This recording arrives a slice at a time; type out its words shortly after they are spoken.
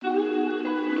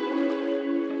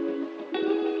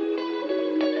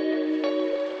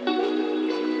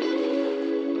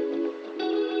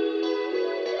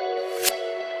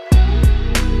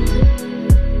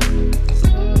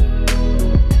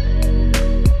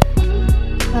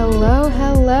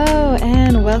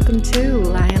welcome to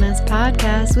Lioness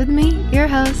Podcast with me, your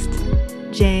host,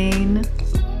 Jane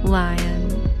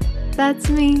Lion. That's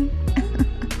me.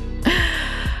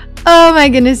 Oh my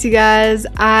goodness, you guys.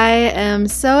 I am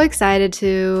so excited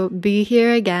to be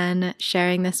here again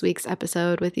sharing this week's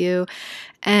episode with you.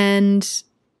 And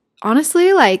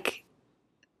honestly,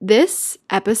 this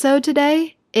episode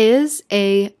today is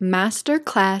a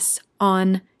masterclass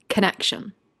on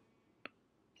connection.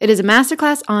 It is a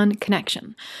masterclass on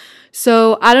connection.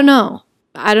 So I don't know.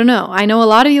 I know a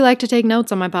lot of you like to take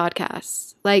notes on my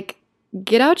podcasts.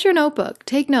 Get out your notebook,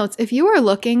 take notes. If you are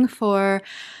looking for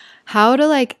how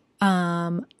to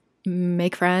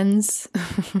make friends,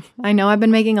 I know I've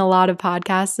been making a lot of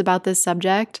podcasts about this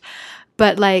subject,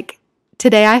 but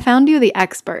today I found you the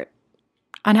expert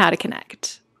on how to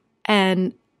connect.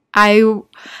 And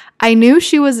I knew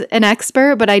she was an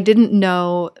expert, but I didn't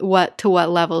know to what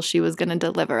level she was going to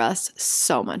deliver us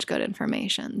so much good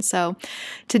information. So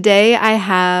today I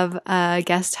have a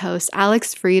guest host,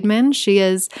 Alex Friedman. She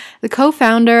is the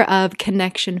co-founder of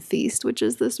Connection Feast, which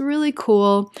is this really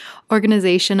cool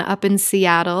organization up in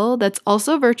Seattle that's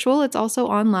also virtual. It's also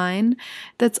online.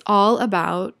 That's all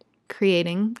about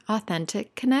creating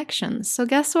authentic connections. So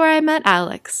guess where I met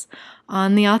Alex?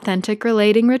 On the Authentic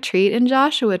Relating Retreat in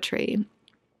Joshua Tree.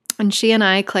 And she and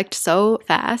I clicked so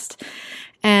fast.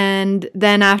 And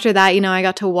then after that, I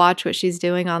got to watch what she's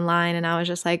doing online. And I was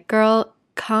just like, girl,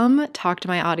 come talk to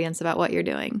my audience about what you're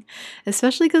doing.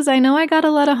 Especially because I know I got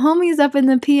a lot of homies up in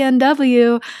the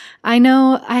PNW. I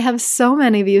know I have so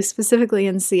many of you specifically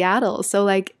in Seattle.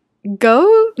 So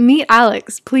go meet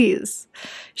Alex, please.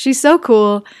 She's so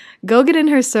cool. Go get in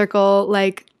her circle.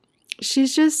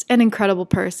 She's just an incredible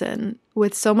person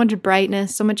with so much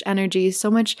brightness, so much energy, so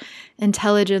much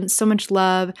intelligence, so much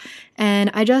love. And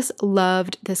I just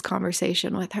loved this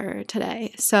conversation with her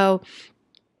today. So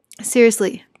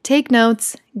seriously, take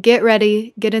notes, get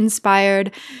ready, get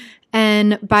inspired.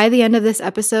 And by the end of this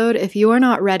episode, if you are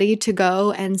not ready to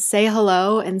go and say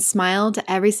hello and smile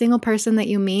to every single person that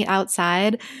you meet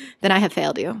outside, then I have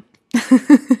failed you.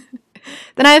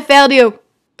 Then I have failed you.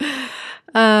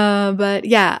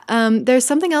 There's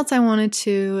something else I wanted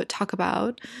to talk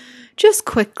about just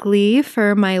quickly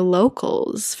for my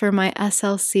locals, for my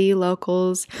SLC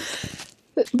locals.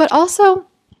 But also,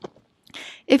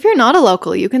 if you're not a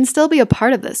local, you can still be a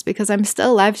part of this because I'm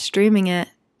still live streaming it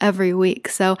every week.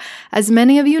 So as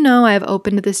many of you know, I've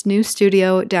opened this new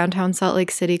studio downtown Salt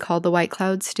Lake City called the White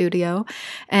Cloud Studio.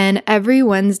 And every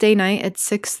Wednesday night at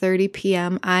 6:30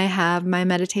 p.m., I have my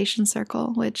meditation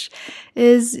circle, which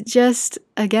is just,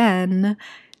 again,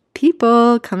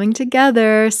 people coming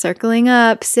together, circling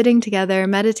up, sitting together,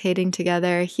 meditating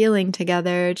together, healing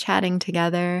together, chatting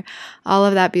together, all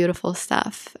of that beautiful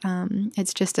stuff.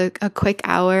 It's just a quick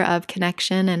hour of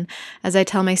connection. And as I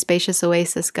tell my Spacious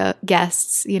Oasis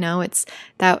guests, it's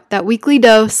that weekly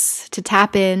dose to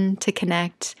tap in, to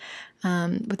connect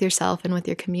with yourself and with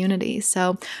your community.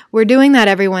 So we're doing that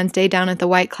every Wednesday down at the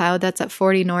White Cloud. That's at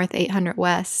 40 North, 800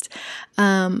 West.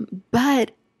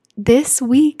 But this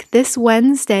week, this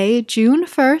Wednesday, June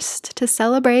 1st, to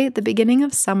celebrate the beginning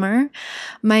of summer,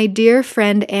 my dear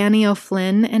friend Annie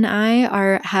O'Flynn and I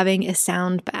are having a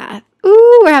sound bath.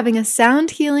 Ooh, we're having a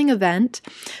sound healing event.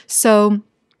 So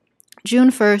June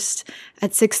 1st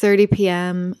at 6:30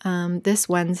 p.m. This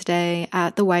Wednesday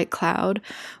at the White Cloud,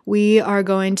 we are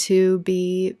going to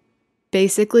be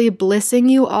basically blissing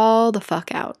you all the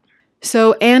fuck out.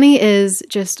 So Annie is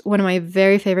just one of my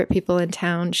very favorite people in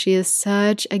town. She is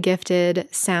such a gifted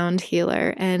sound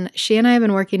healer, and she and I have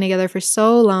been working together for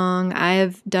so long. I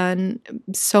have done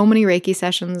so many Reiki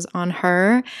sessions on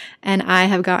her, and I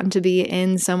have gotten to be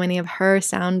in so many of her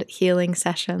sound healing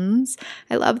sessions.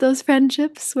 I love those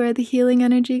friendships where the healing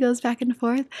energy goes back and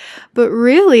forth. But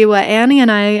really what Annie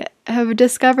and I have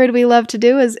discovered we love to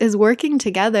do is working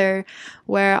together,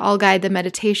 where I'll guide the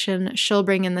meditation, she'll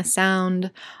bring in the sound,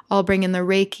 I'll bring in the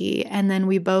Reiki, and then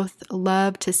we both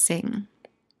love to sing.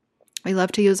 We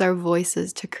love to use our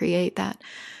voices to create that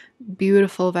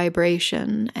beautiful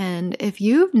vibration. And if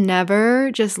you've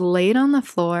never just laid on the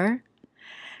floor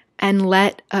and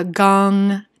let a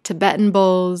gong, Tibetan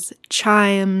bowls,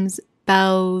 chimes,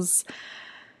 bells,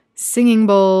 singing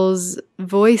bowls,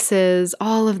 voices,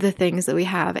 all of the things that we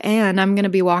have. And I'm going to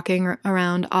be walking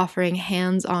around offering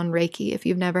hands-on Reiki. If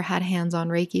you've never had hands-on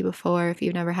Reiki before, if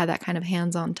you've never had that kind of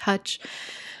hands-on touch,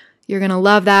 you're going to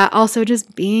love that. Also,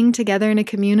 just being together in a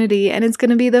community. And it's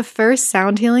going to be the first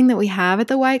sound healing that we have at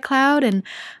the White Cloud. And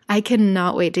I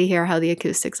cannot wait to hear how the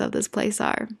acoustics of this place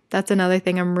are. That's another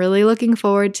thing I'm really looking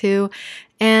forward to,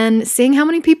 and seeing how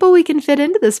many people we can fit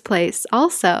into this place.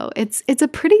 Also, it's a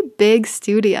pretty big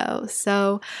studio.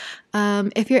 So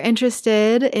if you're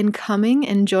interested in coming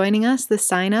and joining us, the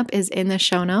sign up is in the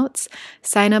show notes.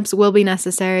 Sign-ups will be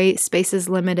necessary. Space is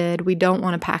limited. We don't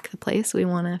want to pack the place. We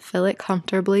want to fill it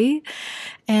comfortably.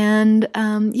 And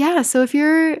so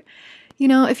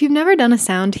if you've never done a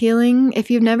sound healing, if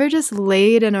you've never just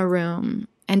laid in a room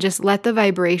and just let the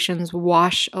vibrations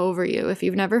wash over you, if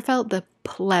you've never felt the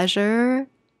pleasure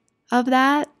of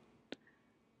that,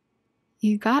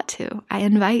 you got to. I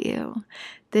invite you.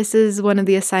 This is one of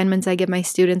the assignments I give my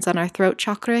students on our throat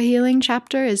chakra healing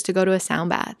chapter, is to go to a sound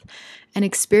bath and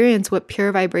experience what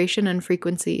pure vibration and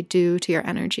frequency do to your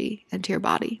energy and to your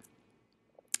body.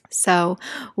 So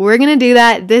we're going to do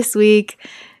that this week.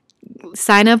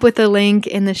 Sign up with the link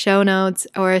in the show notes,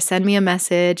 or send me a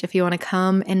message if you want to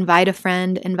come. Invite a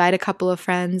friend, invite a couple of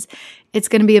friends. It's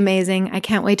going to be amazing. I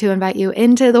can't wait to invite you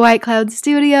into the White Cloud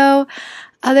studio.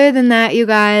 Other than that, you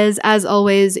guys, as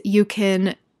always, you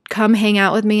can come hang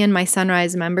out with me in my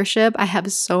Sunrise membership. I have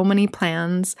so many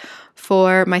plans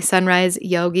for my Sunrise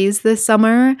yogis this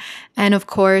summer. And of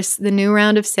course, the new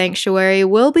round of Sanctuary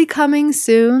will be coming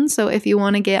soon. So if you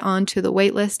want to get onto the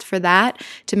wait list for that,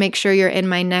 to make sure you're in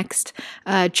my next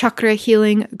chakra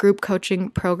healing group coaching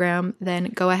program, then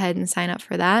go ahead and sign up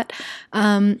for that.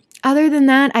 Other than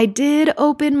that, I did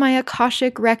open my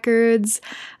Akashic Records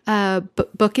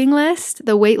booking list.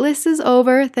 The wait list is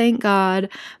over, thank God.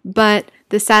 But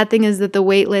the sad thing is that the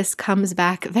wait list comes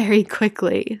back very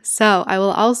quickly. So I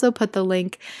will also put the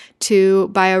link to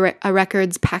buy a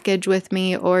records package with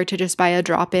me, or to just buy a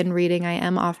drop-in reading. I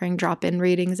am offering drop-in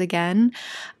readings again.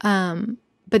 But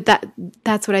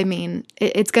that's what I mean.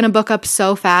 It's going to book up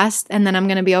so fast, and then I'm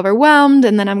going to be overwhelmed,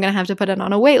 and then I'm going to have to put it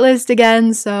on a wait list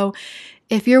again. So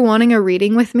if you're wanting a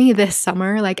reading with me this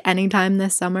summer, like anytime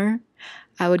this summer,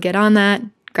 I would get on that,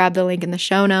 grab the link in the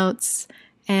show notes.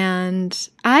 And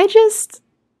I just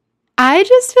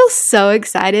feel so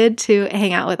excited to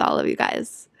hang out with all of you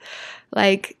guys.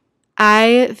 Like,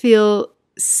 I feel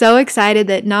so excited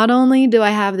that not only do I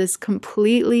have this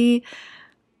completely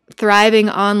thriving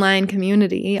online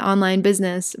community, online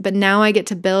business, but now I get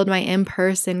to build my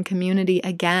in-person community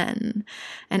again.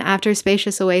 And after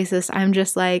Spacious Oasis, I'm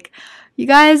just like, you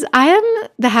guys, I am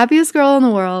the happiest girl in the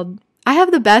world. I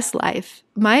have the best life.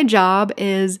 My job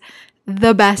is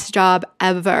the best job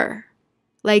ever.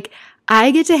 Like,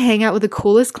 I get to hang out with the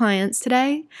coolest clients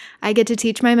today. I get to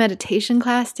teach my meditation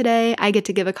class today. I get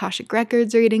to give Akashic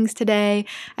Records readings today.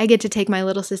 I get to take my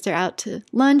little sister out to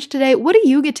lunch today. What do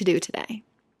you get to do today?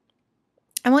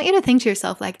 I want you to think to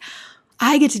yourself, like,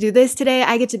 I get to do this today.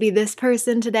 I get to be this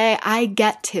person today. I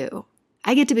get to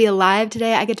be alive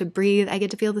today. I get to breathe. I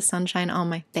get to feel the sunshine on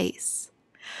my face.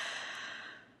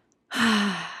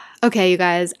 Okay, you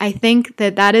guys, I think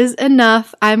that is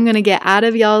enough. I'm going to get out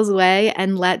of y'all's way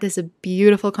and let this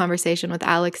beautiful conversation with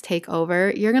Alex take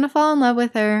over. You're going to fall in love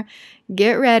with her.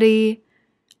 Get ready.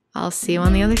 I'll see you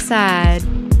on the other side.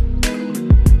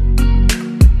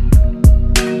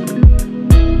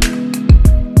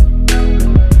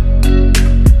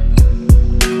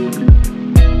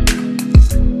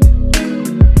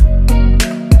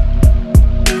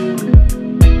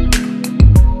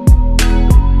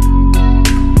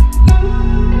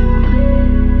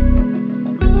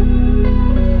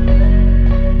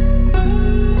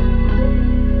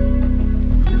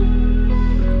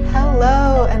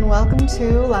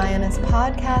 To Lioness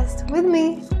Podcast with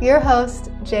me, your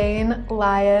host, Jane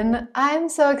Lion. I'm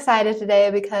so excited today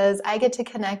because I get to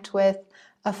connect with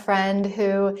a friend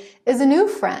who is a new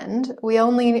friend. We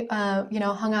only,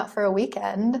 hung out for a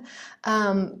weekend,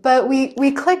 but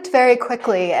we clicked very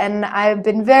quickly, and I've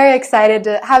been very excited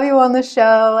to have you on the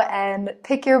show and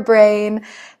pick your brain.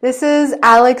 This is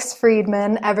Alex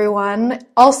Friedman, everyone,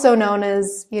 also known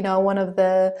as,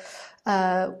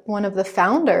 one of the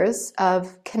founders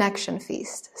of Connection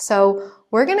Feast. So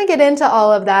we're going to get into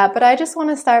all of that, but I just want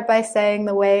to start by saying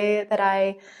the way that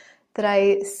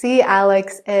I see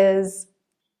Alex is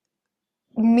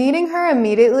meeting her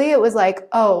immediately. It was like,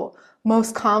 oh,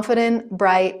 most confident,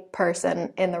 bright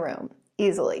person in the room,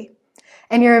 easily.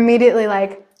 And you're immediately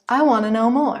like, I want to know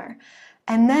more.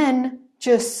 And then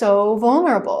just so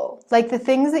vulnerable. Like the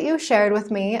things that you shared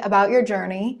with me about your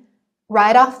journey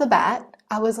right off the bat,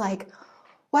 I was like,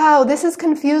 wow, this is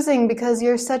confusing because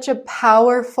you're such a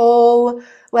powerful,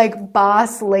 like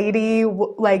boss lady,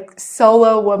 like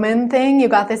solo woman thing. You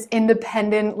got this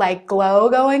independent, like glow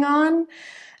going on.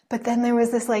 But then there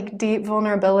was this like deep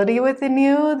vulnerability within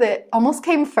you that almost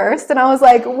came first. And I was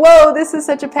like, whoa, this is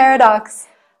such a paradox.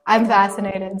 I'm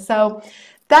fascinated. So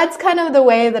that's kind of the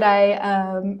way that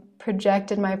I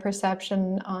projected my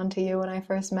perception onto you when I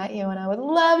first met you, and I would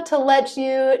love to let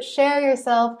you share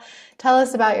yourself. Tell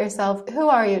us about yourself. Who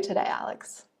are you today,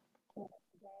 Alex?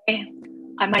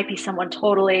 I might be someone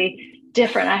totally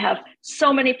different. I have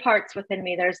so many parts within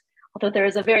me. Although there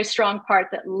is a very strong part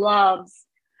that loves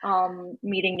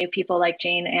meeting new people like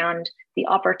Jane and the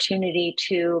opportunity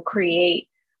to create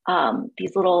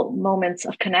these little moments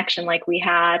of connection like we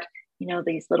had,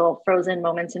 these little frozen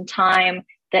moments in time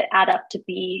that add up to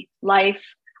be life.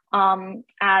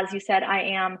 As you said, I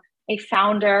am a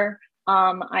founder.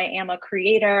 I am a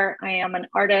creator. I am an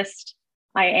artist.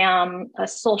 I am a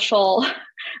social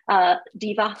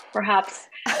diva, perhaps.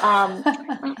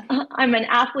 I'm an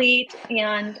athlete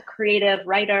and creative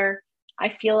writer.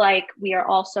 I feel like we are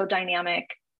all so dynamic,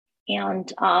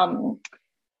 and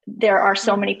there are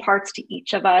so many parts to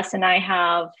each of us, and I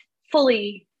have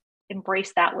fully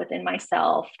embraced that within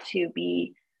myself to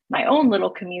be my own little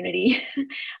community.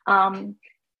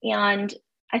 And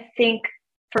I think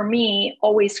for me,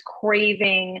 always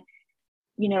craving,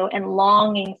 and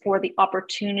longing for the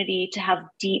opportunity to have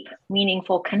deep,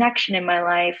 meaningful connection in my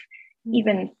life,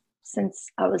 even since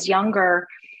I was younger,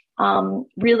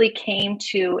 really came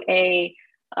to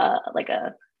like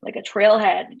a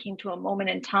trailhead. It came to a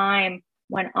moment in time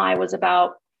when I was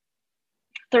about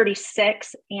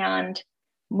 36 and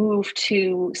moved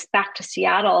back to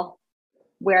Seattle,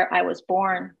 where I was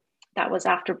born. That was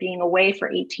after being away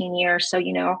for 18 years. So,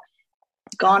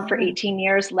 gone for 18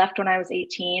 years, left when I was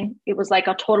 18. It was like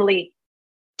a totally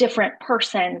different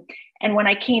person. And when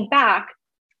I came back,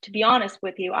 to be honest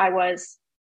with you, I was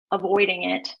avoiding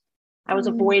it. I was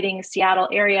avoiding the Seattle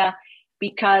area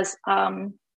because I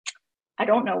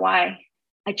don't know why.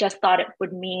 I just thought it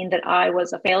would mean that I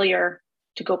was a failure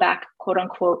to go back, quote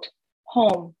unquote,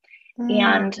 home.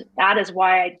 And that is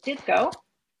why I did go.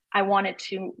 I wanted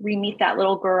to re-meet that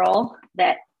little girl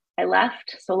that I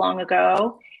left so long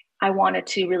ago. I wanted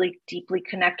to really deeply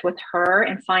connect with her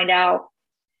and find out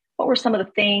what were some of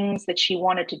the things that she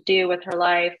wanted to do with her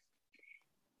life.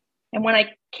 And when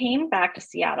I came back to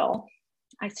Seattle,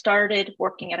 I started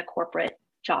working at a corporate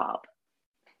job,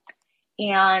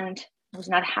 and I was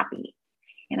not happy,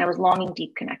 and I was longing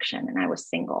deep connection, and I was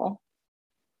single.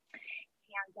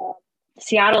 And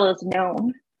Seattle is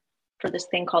known for this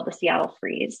thing called the Seattle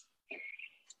freeze.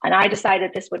 And I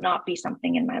decided this would not be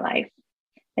something in my life.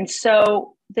 And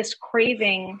so this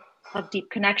craving of deep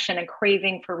connection and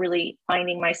craving for really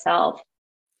finding myself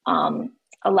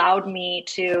allowed me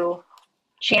to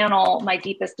channel my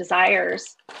deepest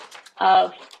desires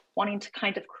of wanting to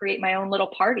kind of create my own little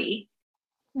party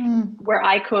where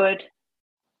I could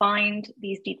find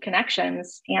these deep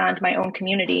connections and my own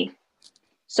community.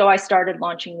 So I started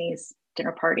launching these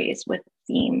dinner parties with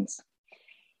themes,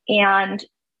 and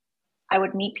I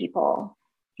would meet people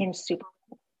in super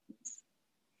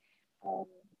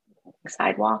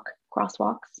sidewalk,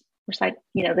 crosswalks, or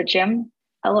the gym,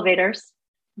 elevators,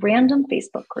 random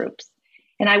Facebook groups.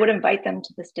 And I would invite them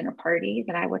to this dinner party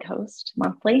that I would host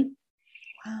monthly.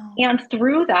 Wow. And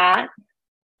through that,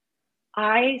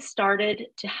 I started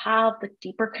to have the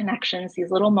deeper connections,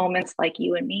 these little moments like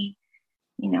you and me,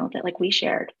 that like we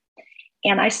shared.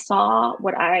 And I saw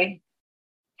what I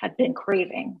had been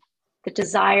craving, the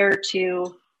desire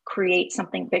to create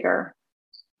something bigger,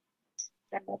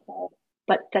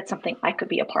 but that's something I could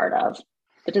be a part of.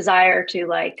 The desire to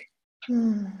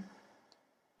be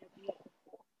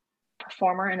a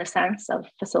performer in a sense of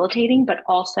facilitating, but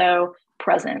also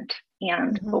present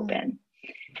and open.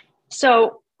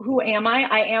 So who am I?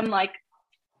 I am like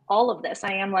all of this.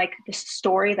 I am like this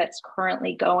story that's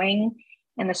currently going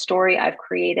and the story I've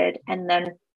created. And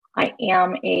then I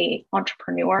am a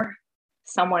entrepreneur,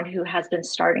 someone who has been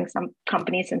starting some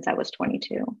companies since I was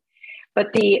 22.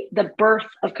 But the birth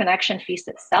of Connection Feast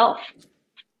itself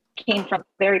came from a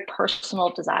very personal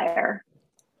desire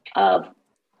of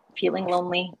feeling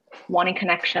lonely, wanting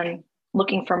connection,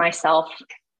 looking for myself,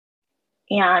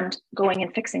 and going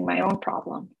and fixing my own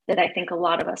problem that I think a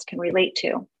lot of us can relate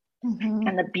to.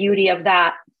 And the beauty of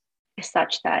that is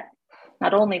such that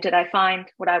not only did I find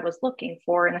what I was looking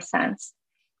for in a sense,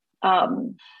 I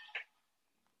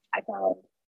found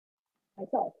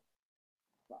myself.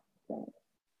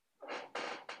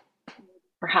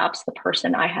 Perhaps the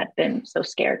person I had been so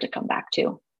scared to come back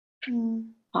to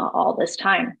all this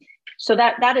time. So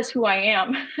that is who I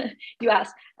am. You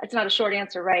asked, it's not a short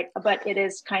answer, right? But it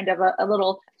is kind of a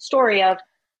little story of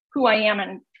who I am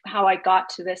and how I got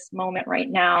to this moment right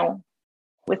now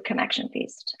with Connection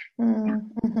Feast.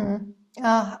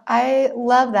 Oh, I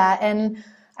love that. And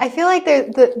I feel like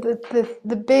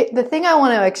the thing I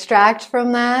want to extract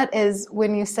from that is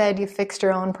when you said you fixed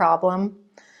your own problem.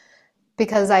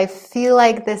 because I feel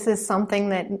like this is something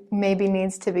that maybe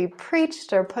needs to be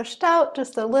preached or pushed out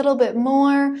just a little bit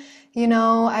more. You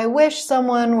know, I wish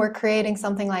someone were creating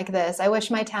something like this. I wish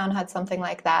my town had something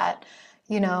like that.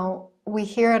 You know, we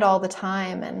hear it all the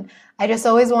time, and I just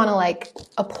always want to like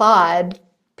applaud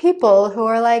people who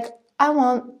are like, I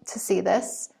want to see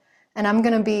this, and I'm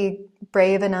going to be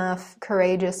brave enough,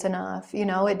 courageous enough. You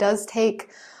know, it does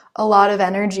take a lot of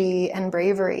energy and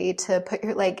bravery to put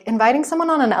your, like, inviting someone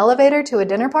on an elevator to a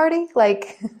dinner party.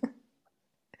 Like,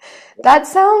 that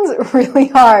sounds really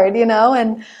hard, you know?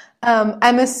 And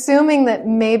I'm assuming that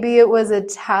maybe it was a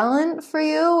talent for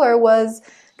you, or was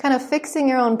kind of fixing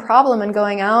your own problem and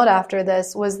going out after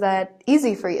this, was that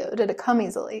easy for you? Did it come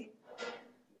easily?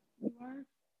 You are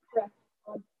correct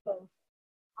on both,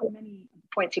 on many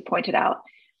points you pointed out.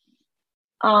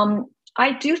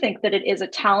 I do think that it is a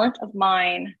talent of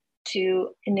mine to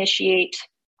initiate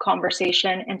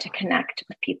conversation and to connect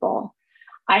with people.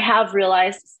 I have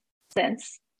realized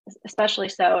since, especially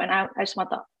so, and I just want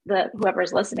the whoever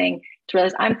is listening to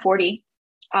realize I'm 40.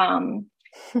 And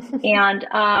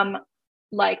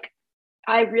like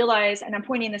I realize, and I'm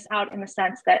pointing this out in the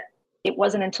sense that it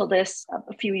wasn't until this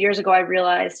a few years ago I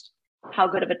realized how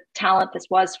good of a talent this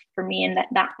was for me, and that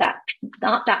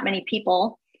not that many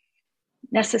people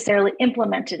necessarily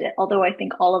implemented it, although I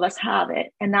think all of us have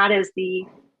it, and that is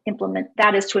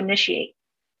to initiate.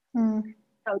 Mm.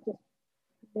 So just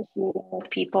initiating with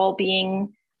people,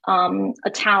 being a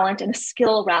talent and a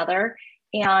skill rather,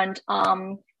 and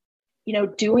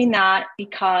doing that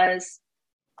because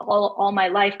all my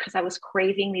life, because I was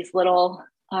craving these little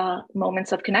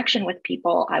moments of connection with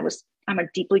people. I'm a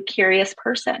deeply curious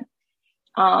person.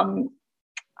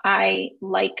 I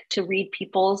like to read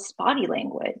people's body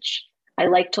language. I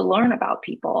like to learn about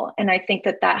people. And I think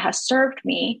that has served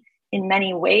me in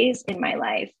many ways in my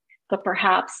life, but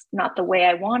perhaps not the way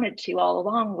I wanted to all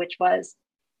along, which was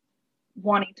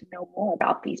wanting to know more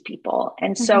about these people.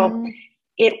 And so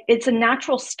it's a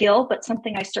natural skill, but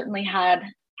something I certainly have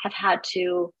had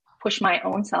to push my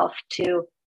own self to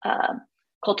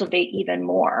cultivate even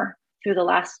more through the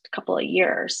last couple of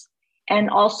years. And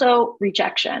also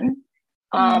rejection,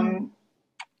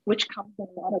 which comes in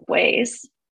a lot of ways.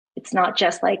 It's not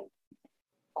just like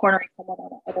cornering someone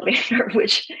on an elevator,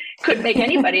 which could make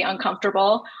anybody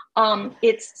uncomfortable.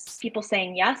 It's people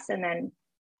saying yes and then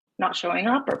not showing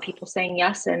up, or people saying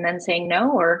yes and then saying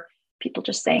no, or people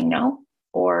just saying no,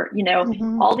 or,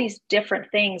 all these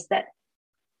different things that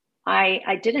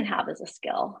I didn't have as a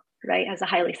skill, right? As a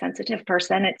highly sensitive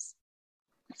person, it's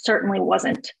certainly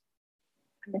wasn't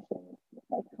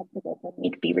comfortable for me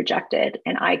to be rejected.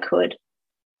 And I could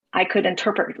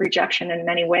interpret rejection in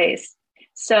many ways.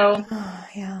 So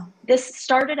This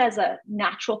started as a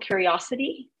natural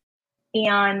curiosity,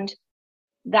 and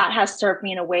that has served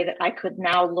me in a way that I could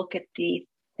now look at the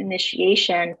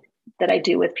initiation that I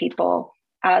do with people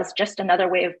as just another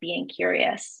way of being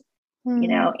curious,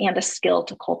 and a skill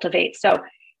to cultivate. So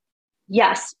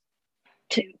yes,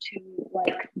 to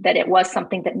like that it was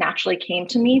something that naturally came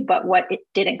to me, but what it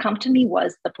didn't come to me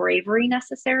was the bravery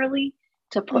necessarily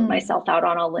to put myself out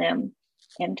on a limb.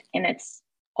 And it's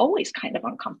always kind of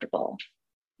uncomfortable.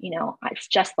 It's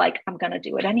just like, I'm going to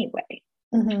do it anyway.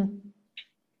 Mm-hmm.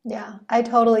 Yeah, I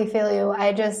totally feel you.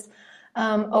 I just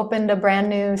opened a brand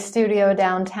new studio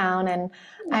downtown, and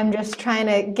I'm just trying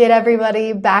to get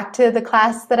everybody back to the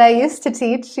class that I used to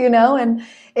teach, and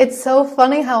it's so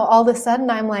funny how all of a sudden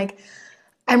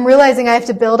I'm realizing I have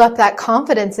to build up that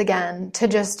confidence again to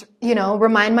just,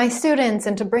 remind my students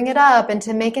and to bring it up and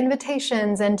to make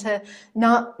invitations and to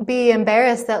not be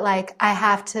embarrassed that I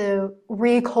have to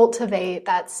recultivate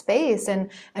that space and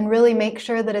really make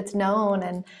sure that it's known.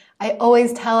 And I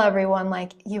always tell everyone,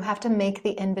 you have to make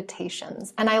the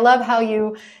invitations. And I love how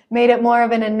you made it more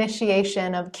of an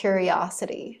initiation of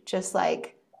curiosity, just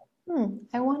I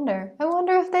wonder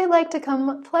if they'd like to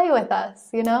come play with us,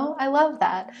 I love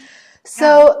that.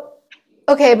 So,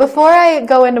 okay, before I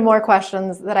go into more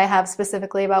questions that I have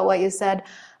specifically about what you said,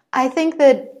 I think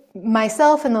that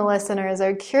myself and the listeners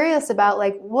are curious about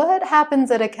what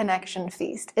happens at a connection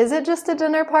feast. Is it just a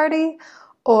dinner party,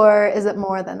 or is it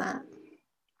more than that?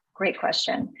 Great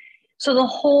question. So the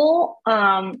whole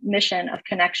mission of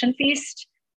Connection Feast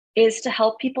is to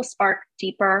help people spark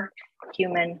deeper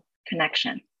human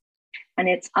connection. And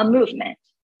it's a movement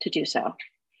to do so.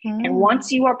 And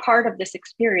once you are part of this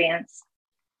experience,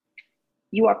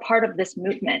 you are part of this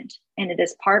movement, and it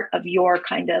is part of your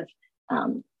kind of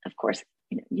course,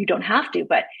 you don't have to,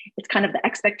 but it's kind of the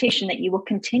expectation that you will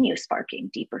continue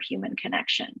sparking deeper human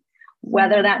connection,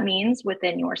 whether that means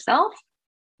within yourself,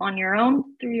 on your own,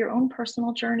 through your own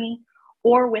personal journey,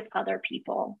 or with other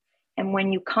people. And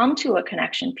when you come to a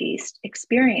connection feast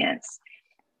experience,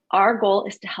 our goal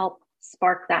is to help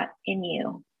spark that in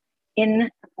you, in the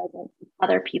presence of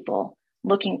other people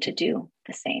looking to do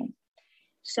the same.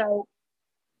 So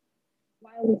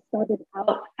while we started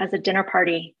out as a dinner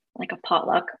party, like a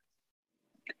potluck,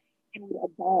 and we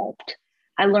evolved,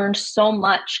 I learned so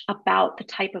much about the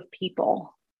type of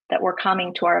people that were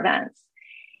coming to our events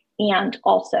and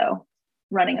also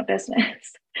running a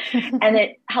business. And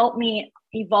it helped me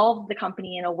evolve the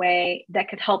company in a way that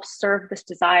could help serve this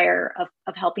desire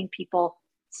of helping people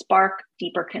spark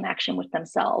deeper connection with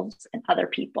themselves and other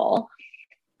people,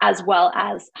 as well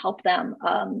as help them,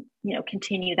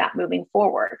 continue that moving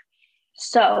forward.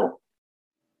 So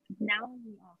now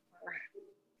we offer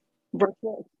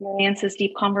virtual experiences,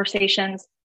 deep conversations.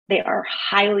 They are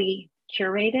highly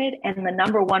curated. And the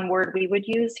number one word we would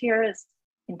use here is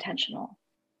intentional.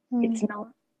 It's not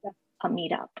just a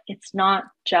meetup. It's not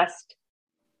just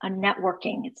a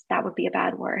networking. That would be a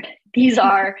bad word. These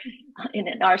are,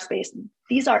 in our space,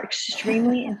 these are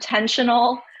extremely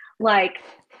intentional, like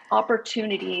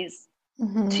opportunities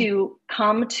to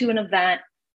come to an event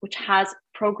which has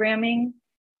programming,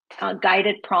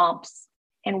 guided prompts,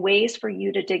 and ways for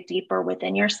you to dig deeper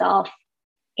within yourself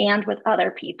and with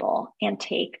other people and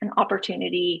take an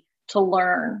opportunity to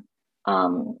learn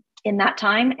in that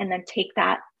time, and then take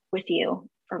that with you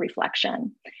for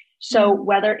reflection. So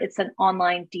whether it's an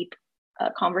online deep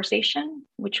conversation,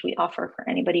 which we offer for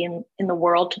anybody in the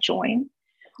world to join,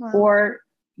 or,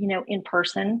 in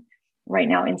person right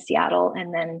now in Seattle,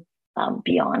 and then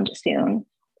beyond soon,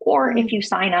 or if you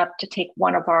sign up to take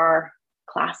one of our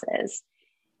classes,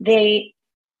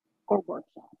 or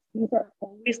workshops, these are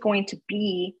always going to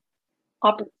be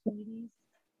opportunities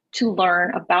to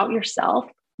learn about yourself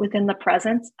within the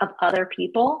presence of other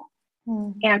people.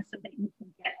 And so that you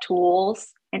can get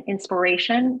tools and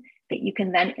inspiration that you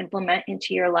can then implement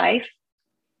into your life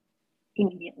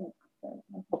immediately,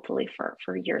 and hopefully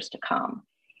for years to come.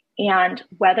 And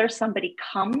whether somebody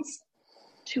comes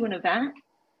to an event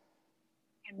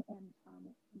and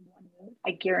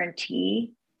I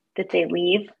guarantee that they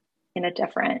leave in a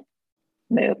different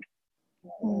mood,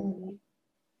 energized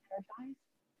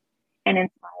and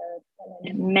inspired,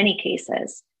 and in many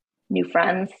cases, new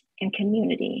friends and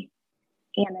community.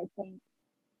 And I think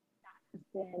that has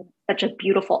been such a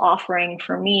beautiful offering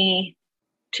for me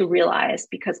to realize,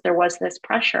 because there was this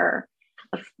pressure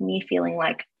of me feeling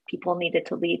like people needed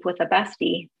to leave with a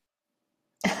bestie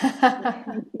to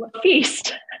a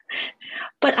feast.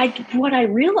 But what I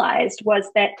realized was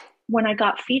that when I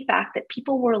got feedback that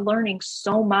people were learning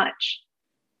so much,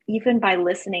 even by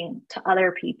listening to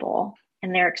other people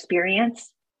and their experience,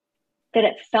 that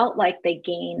it felt like they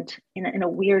gained in a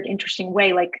weird, interesting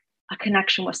way, like a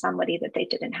connection with somebody that they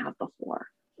didn't have before.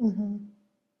 Whether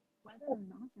or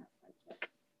not that friendship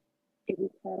is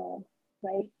eternal,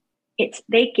 right?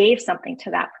 They gave something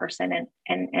to that person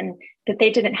and that they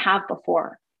didn't have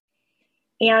before.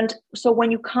 And so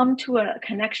when you come to a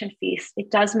connection feast,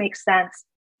 it does make sense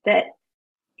that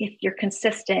if you're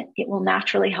consistent, it will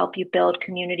naturally help you build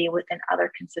community within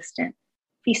other consistent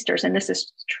feasters. And this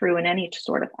is true in any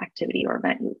sort of activity or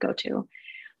event you would go to.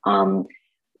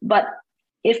 But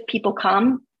if people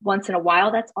come once in a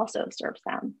while, that's also serves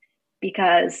them,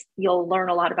 because you'll learn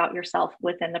a lot about yourself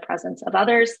within the presence of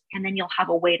others. And then you'll have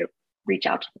a way to reach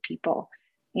out to the people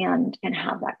and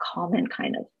have that common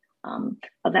kind of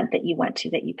event that you went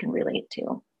to that you can relate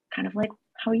to, kind of like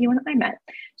how you and I met.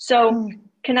 So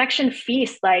Connection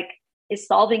Feast is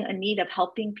solving a need of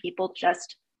helping people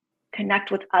just connect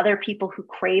with other people who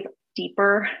crave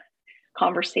deeper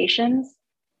conversations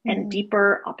and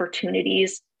deeper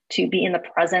opportunities to be in the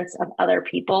presence of other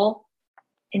people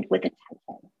with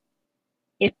intention.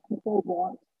 If people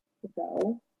want to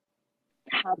go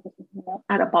have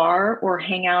at a bar or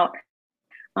hang out,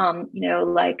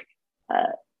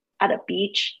 at a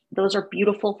beach, those are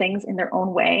beautiful things in their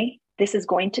own way. This is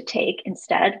going to take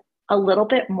instead a little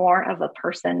bit more of a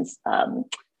person's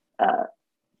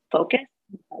focus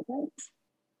and presence,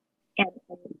 and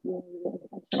being really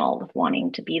intentional with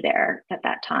wanting to be there at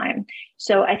that time.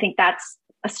 So I think that's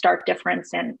a stark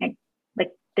difference, and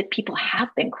like that people have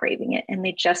been craving it and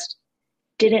they just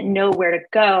didn't know where to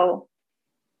go.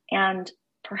 And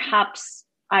perhaps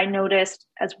I noticed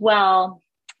as well,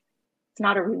 it's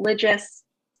not a religious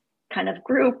kind of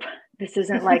group. This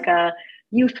isn't like a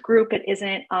youth group. It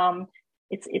isn't,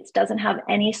 it doesn't have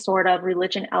any sort of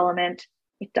religion element.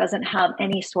 It doesn't have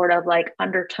any sort of like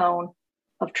undertone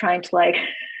of trying to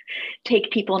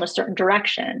take people in a certain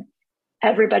direction.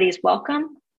 Everybody's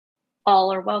welcome.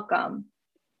 All are welcome.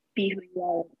 Be who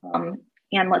you are,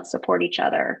 and let's support each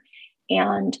other.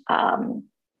 And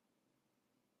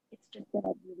just been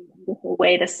a really beautiful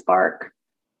way to spark,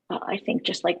 I think,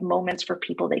 just like moments for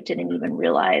people they didn't even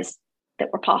realize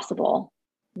that were possible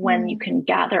when you can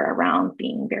gather around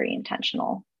being very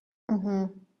intentional. Mm-hmm.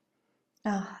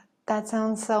 Oh, that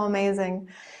sounds so amazing.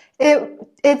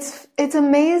 It's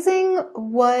amazing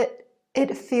what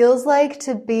it feels like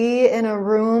to be in a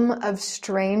room of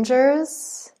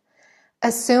strangers,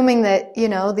 assuming that,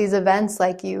 these events,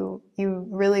 like you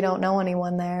really don't know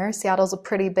anyone there. Seattle's a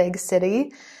pretty big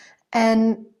city,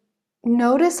 and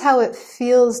notice how it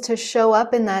feels to show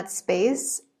up in that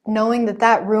space, knowing that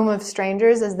that room of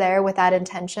strangers is there with that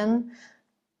intention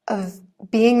of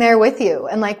being there with you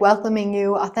and like welcoming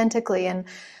you authentically. And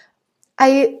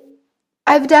I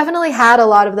I've definitely had a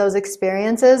lot of those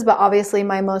experiences, but obviously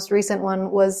my most recent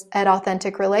one was at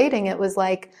Authentic Relating. It was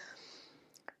like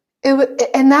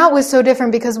and that was so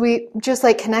different because we just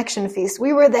like Connection Feast.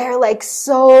 We were there like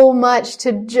so much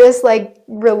to just like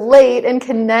relate and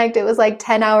connect. It was like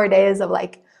 10-hour days of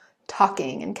like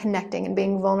talking and connecting and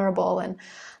being vulnerable.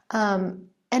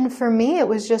 And for me, it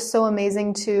was just so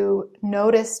amazing to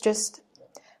notice just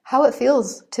how it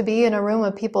feels to be in a room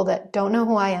of people that don't know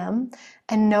who I am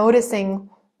and noticing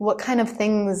what kind of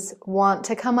things want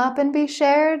to come up and be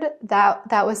shared.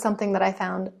 That was something that I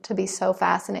found to be so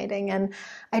fascinating. And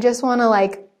I just want to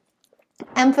like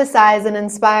emphasize and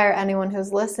inspire anyone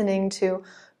who's listening to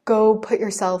go put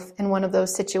yourself in one of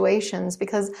those situations,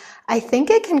 because I think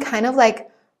it can kind of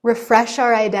like refresh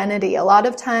our identity. A lot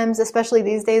of times, especially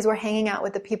these days, we're hanging out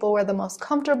with the people we're the most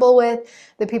comfortable with,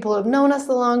 the people who have known us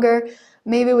the longer.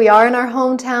 Maybe we are in our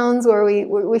hometowns where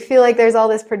we feel like there's all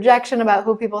this projection about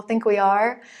who people think we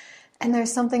are. And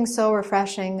there's something so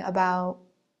refreshing about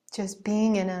just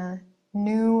being in a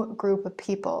new group of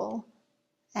people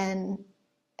and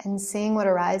seeing what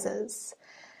arises.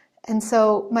 And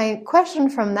so my question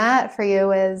from that for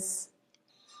you is,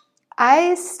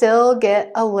 I still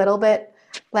get a little bit,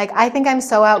 like, I think I'm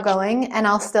so outgoing, and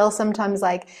I'll still sometimes,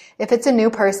 like, if it's a new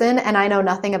person and I know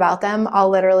nothing about them, I'll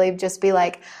literally just be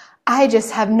like, I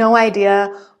just have no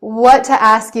idea what to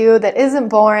ask you that isn't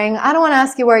boring. I don't want to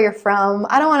ask you where you're from.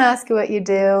 I don't want to ask you what you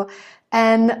do.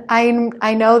 And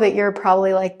I know that you're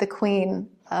probably like the queen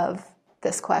of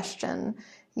this question.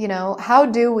 How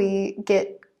do we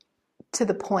get to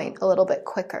the point a little bit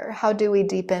quicker? How do we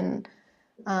deepen?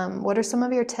 What are some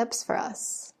of your tips for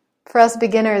us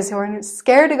beginners who are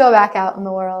scared to go back out in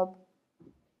the world?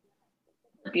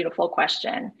 Beautiful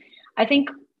question. I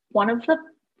think one of the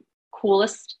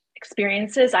coolest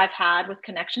experiences I've had with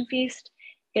Connection Feast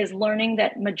is learning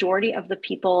that majority of the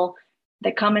people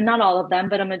that come, and not all of them,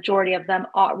 but a majority of them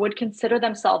would consider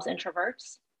themselves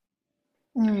introverts.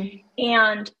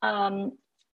 And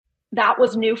that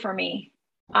was new for me.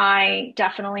 I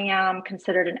definitely am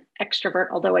considered an extrovert,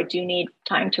 although I do need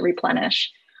time to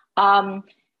replenish.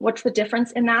 What's the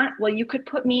difference in that? Well, you could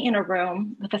put me in a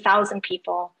room with 1,000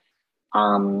 people,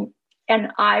 and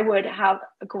I would have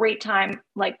a great time,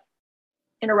 like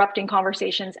interrupting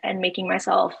conversations and making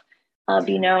myself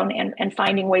be known and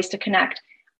finding ways to connect.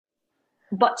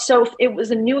 But so it was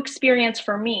a new experience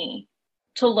for me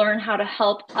to learn how to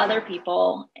help other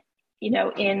people,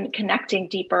 in connecting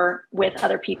deeper with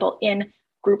other people in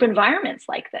group environments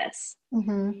like this.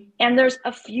 Mm-hmm. And there's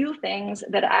many things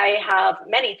that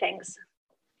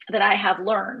I have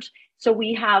learned. So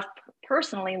we have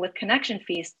personally with Connection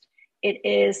Feast, it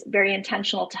is very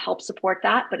intentional to help support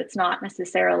that, but it's not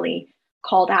necessarily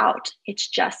called out. It's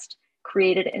just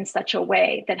created in such a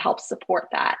way that helps support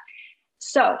that.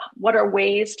 So what are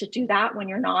ways to do that when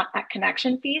you're not at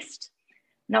Connection Feast?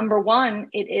 Number one,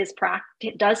 it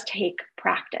does take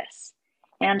practice.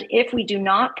 And if we do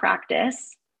not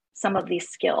practice some of these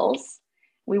skills,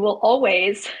 we will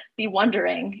always be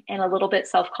wondering and a little bit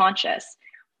self-conscious.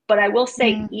 But I will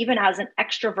say, even as an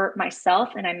extrovert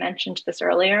myself, and I mentioned this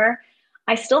earlier,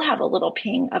 I still have a little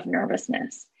ping of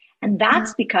nervousness. And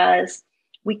that's because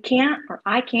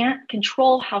I can't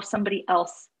control how somebody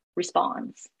else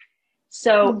responds.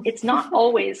 So it's not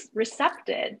always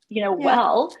recepted,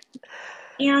 well.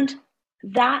 And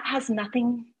that has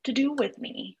nothing to do with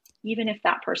me, even if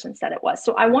that person said it was.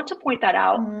 So I want to point that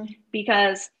out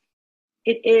because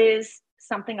it is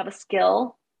something of a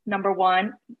skill, number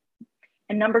one.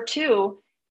 And number two,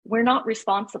 we're not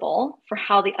responsible for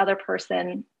how the other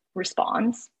person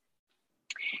responds.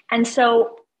 And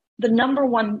so the number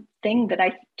one thing that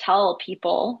I tell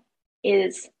people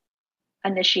is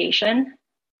initiation.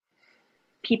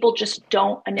 People just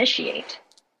don't initiate.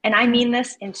 And I mean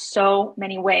this in so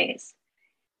many ways.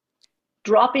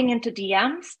 Dropping into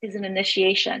DMs is an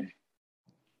initiation.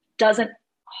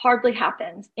 Hardly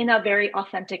happens in a very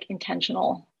authentic,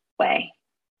 intentional way,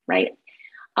 right?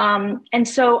 And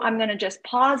so I'm going to just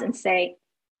pause and say,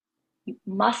 you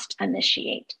must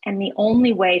initiate. And the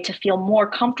only way to feel more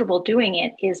comfortable doing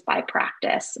it is by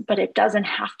practice, but it doesn't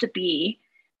have to be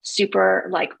super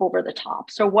like over the top.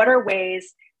 So, what are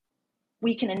ways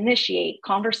we can initiate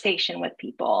conversation with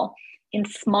people in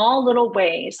small little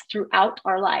ways throughout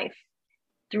our life,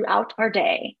 throughout our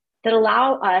day, that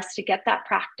allow us to get that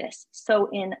practice? So,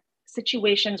 in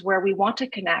situations where we want to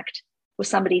connect with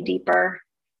somebody deeper,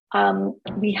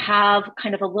 we have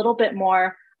kind of a little bit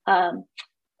more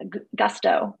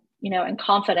gusto, and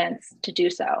confidence to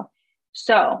do so.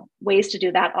 So ways to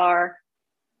do that are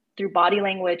through body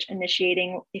language,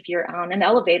 initiating. If you're on an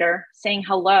elevator, saying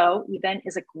hello even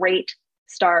is a great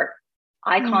start.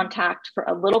 Eye contact for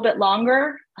a little bit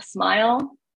longer, a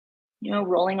smile,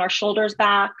 rolling our shoulders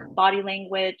back, body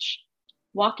language,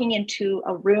 walking into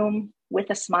a room with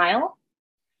a smile,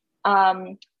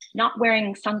 not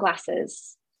wearing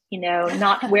sunglasses,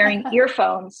 not wearing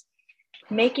earphones.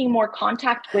 Making more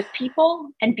contact with people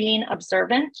and being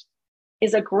observant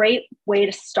is a great way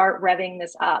to start revving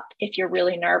this up if you're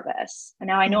really nervous. And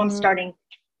now I know I'm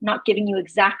not giving you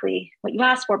exactly what you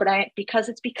asked for, but because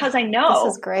I know.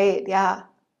 This is great. Yeah.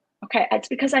 Okay. It's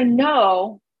because I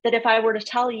know that if I were to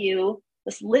tell you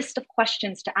this list of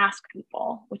questions to ask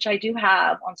people, which I do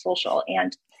have on social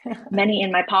and many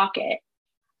in my pocket,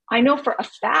 I know for a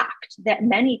fact that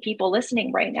many people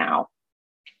listening right now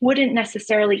wouldn't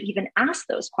necessarily even ask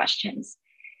those questions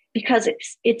because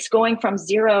it's going from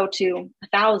 0 to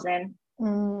 1,000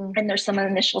 and there's some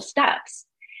initial steps.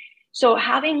 So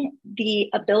having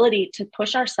the ability to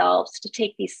push ourselves to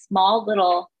take these small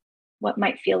little, what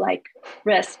might feel like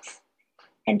risks,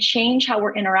 and change how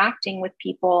we're interacting with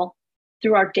people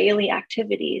through our daily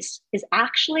activities is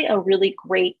actually a really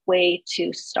great way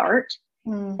to start.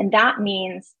 And that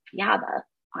means, the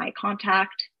eye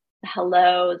contact, the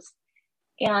hellos.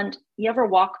 And you ever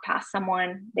walk past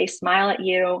someone, they smile at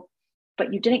you,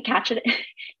 but you didn't catch it,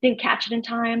 in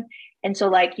time. And so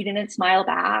like, you didn't smile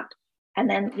back. And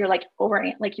then you're like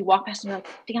you walk past and you're like,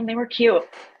 damn, they were cute.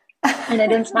 And I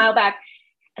didn't smile back.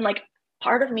 And like,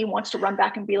 part of me wants to run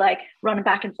back in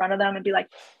front of them and be like,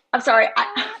 I'm sorry.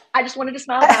 I just wanted to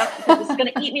smile back because this is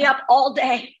going to eat me up all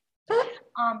day. But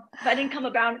I didn't come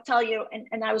about to tell you.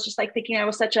 And I was just like thinking I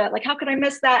was such a, like, how could I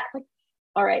miss that? Like,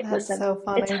 all right, That's listen, so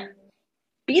funny.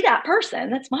 Be that person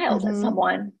that smiles at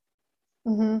someone,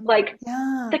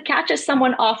 that catches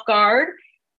someone off guard,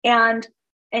 and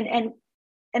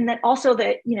then also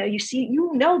that you see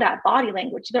that body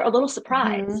language, they're a little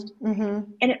surprised,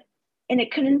 and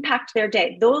it can impact their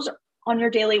day. Those on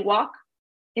your daily walk,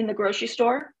 in the grocery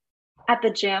store, at the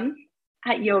gym,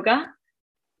 at yoga,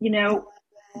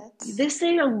 this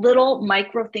is a little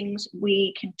micro things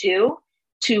we can do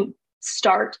to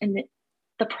start in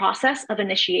the process of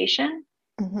initiation.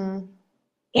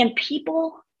 And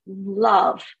people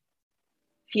love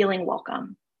feeling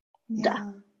welcome.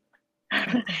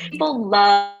 People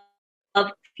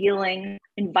love feeling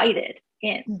invited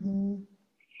in.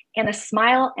 And a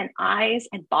smile and eyes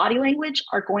and body language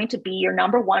are going to be your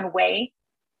number one way,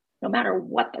 no matter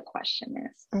what the question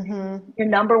is, your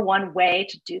number one way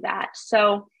to do that.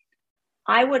 So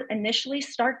I would initially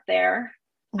start there.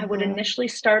 I would initially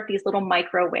start these little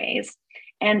micro ways.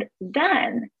 And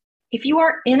then if you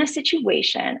are in a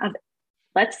situation of,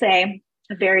 let's say,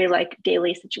 a very like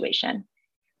daily situation,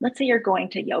 let's say you're going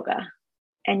to yoga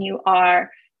and you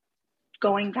are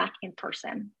going back in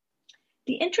person.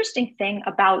 The interesting thing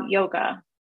about yoga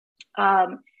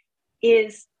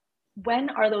is, when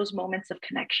are those moments of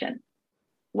connection?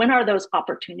 When are those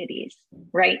opportunities,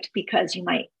 right? Because you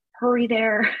might hurry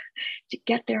there to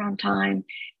get there on time.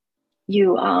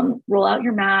 You roll out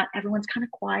your mat. Everyone's kind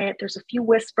of quiet. There's a few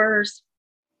whispers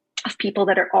of people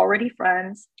that are already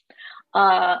friends.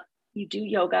 You do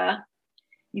yoga.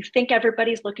 You think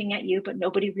everybody's looking at you, but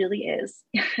nobody really is.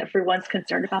 Everyone's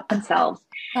concerned about themselves.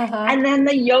 And then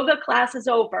the yoga class is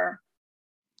over.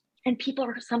 And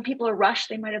some people are rushed.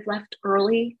 They might have left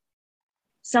early.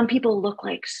 Some people look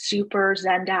like super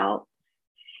zenned out.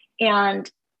 And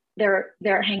they're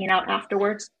hanging out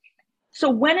afterwards. So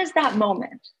when is that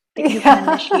moment that you can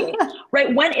initiate,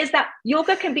 right? When is that?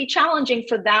 Yoga can be challenging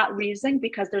for that reason,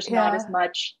 because there's not as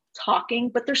much talking,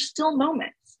 but there's still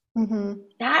moments.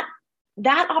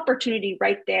 That opportunity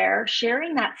right there,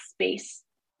 sharing that space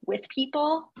with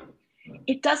people,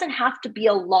 it doesn't have to be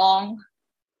a long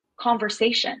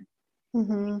conversation.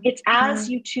 It's as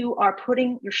you two are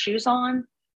putting your shoes on,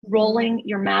 rolling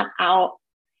your mat out,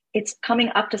 it's coming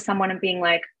up to someone and being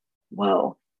like,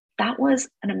 whoa, that was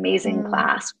an amazing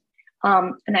class.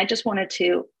 And I just wanted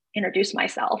to introduce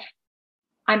myself.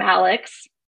 I'm Alex.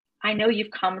 I know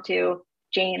you've come to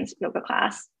Jane's yoga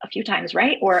class a few times,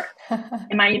 right? Or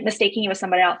am I mistaking you with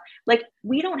somebody else? Like,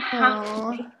 we don't have to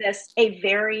Oh. make this a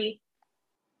very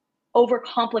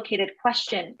overcomplicated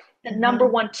question. The number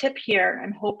Mm-hmm. one tip here,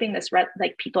 I'm hoping this,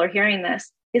 like people are hearing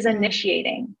this, is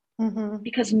initiating, Mm-hmm.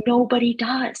 because nobody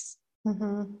does.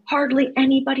 Mm-hmm. Hardly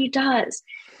anybody does.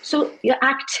 So the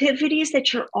activities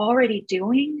that you're already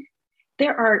doing,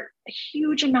 there are a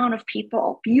huge amount of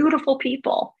people, beautiful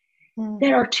people,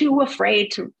 that are too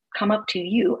afraid to come up to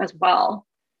you as well.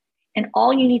 And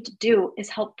all you need to do is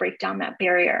help break down that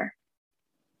barrier.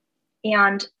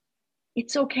 And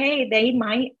it's okay. They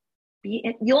might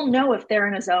be, you'll know if they're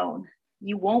in a zone.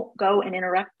 You won't go and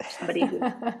interrupt somebody whose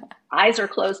eyes are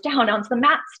closed down onto the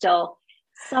mat still.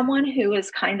 Someone who is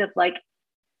kind of like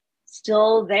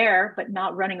still there, but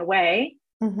not running away,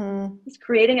 is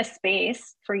creating a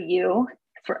space for you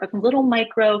for a little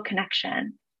micro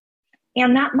connection.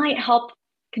 And that might help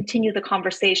continue the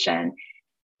conversation.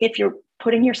 If you're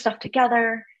putting your stuff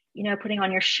together, putting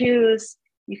on your shoes,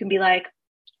 you can be like,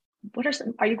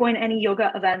 are you going to any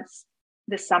yoga events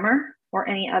this summer or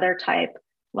any other type,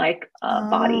 like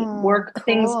body work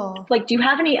things? Cool. Like, do you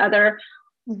have any other,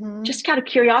 just out of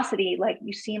curiosity, like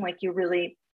you seem like you're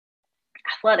really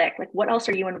athletic. Like, what else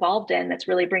are you involved in that's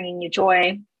really bringing you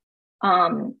joy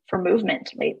for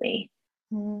movement lately?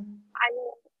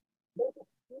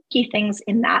 Key things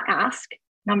in that ask.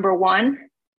 Number one,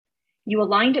 you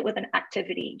aligned it with an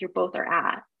activity you both are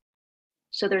at.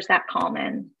 So there's that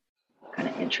common kind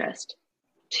of interest.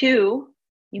 Two,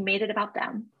 you made it about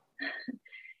them,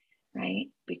 right?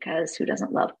 Because who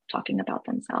doesn't love talking about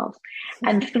themselves?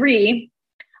 And three,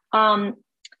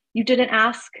 you didn't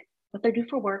ask what they do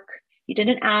for work. You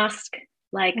didn't ask,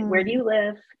 like, where do you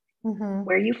live?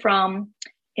 Where are you from?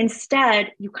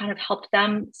 Instead, you kind of helped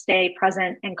them stay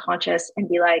present and conscious and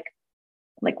be like,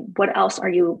 what else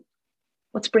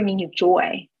what's bringing you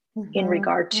joy in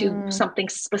regard to something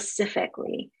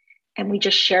specifically? And we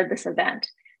just shared this event.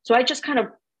 So I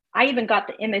even got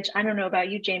the image. I don't know about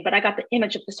you, Jane, but I got the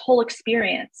image of this whole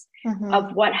experience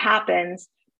of what happens,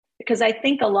 because I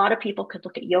think a lot of people could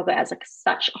look at yoga as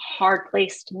such a hard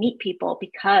place to meet people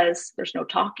because there's no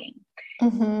talking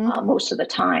most of the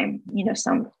time.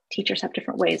 Some teachers have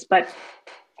different ways, but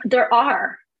there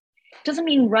are. It doesn't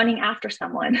mean running after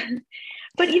someone.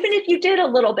 But even if you did a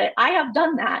little bit, I have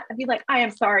done that. I'd be like, I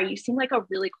am sorry, you seem like a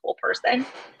really cool person.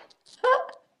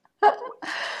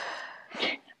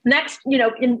 Next,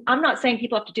 I'm not saying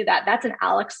people have to do that. That's an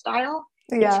Alex style.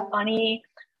 Yeah. It's funny.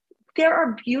 There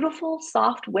are beautiful,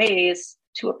 soft ways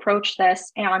to approach this.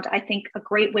 And I think a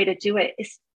great way to do it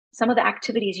is some of the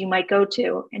activities you might go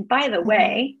to. And by the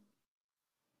way,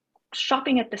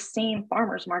 shopping at the same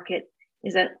farmer's market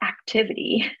is an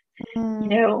activity.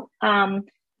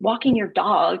 Walking your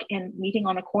dog and meeting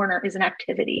on a corner is an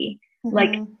activity.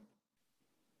 Like,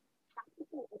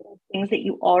 things that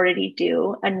you already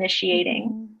do,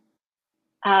 initiating.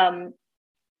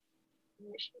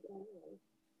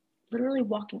 Literally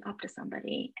walking up to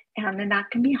somebody, and then that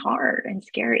can be hard and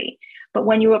scary. But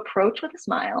when you approach with a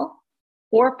smile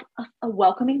or a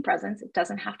welcoming presence, it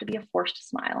doesn't have to be a forced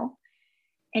smile,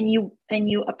 and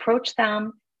you approach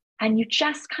them and you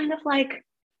just kind of like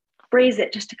phrase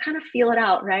it just to kind of feel it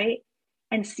out, right?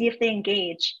 And see if they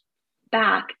engage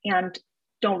back and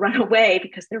don't run away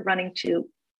because they're running to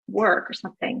work or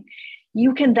something.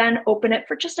 You can then open it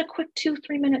for just a quick 2-3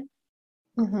 minute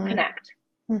connect.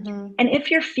 And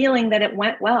if you're feeling that it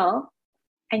went well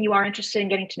and you are interested in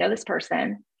getting to know this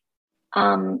person,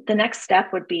 the next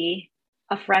step would be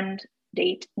a friend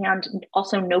date. And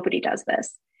also, nobody does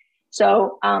this.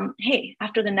 So, hey,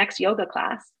 after the next yoga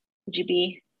class, would you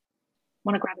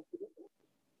want to grab a food?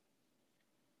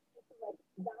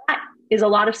 That is a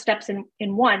lot of steps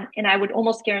in one. And I would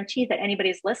almost guarantee that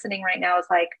anybody's listening right now is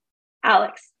like,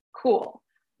 Alex, cool.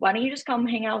 Why don't you just come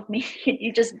hang out with me?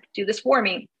 You just do this for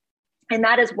me. And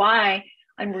that is why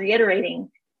I'm reiterating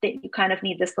that you kind of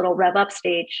need this little rev up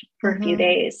stage for a few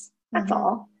days. That's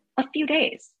all. A few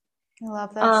days. I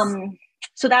love this.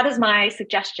 So that is my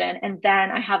suggestion. And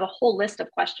then I have a whole list of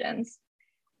questions.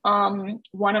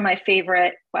 One of my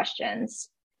favorite questions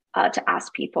to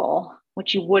ask people,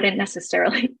 which you wouldn't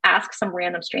necessarily ask some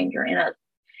random stranger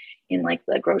in like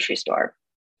the grocery store.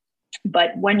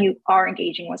 But when you are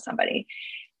engaging with somebody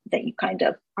that you kind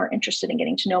of are interested in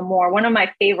getting to know more, one of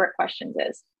my favorite questions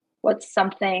is, what's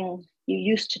something you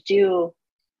used to do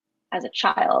as a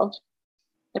child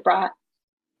that brought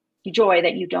you joy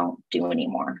that you don't do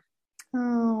anymore?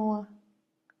 Oh,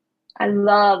 I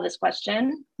love this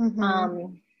question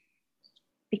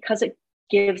because it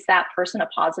gives that person a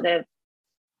positive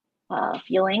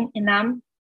feeling in them.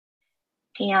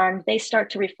 and they start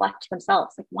to reflect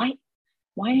themselves, like,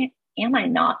 why am I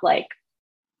not like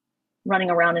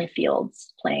running around in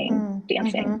fields playing,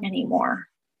 dancing anymore?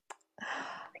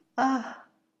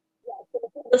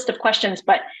 List of questions,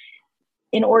 but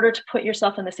in order to put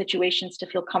yourself in the situations to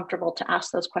feel comfortable to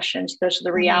ask those questions, there's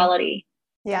the reality.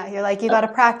 Yeah, you're like, you got to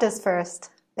practice first,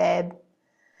 babe.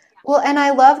 Well, and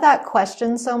I love that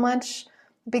question so much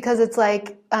because it's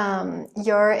like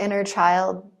your inner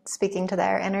child speaking to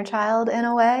their inner child in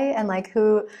a way, and like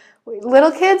who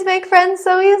little kids make friends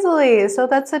so easily. So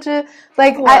that's such a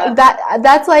like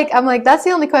that's like I'm like that's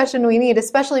the only question we need,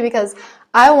 especially because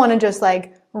I want to just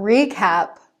like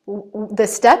recap the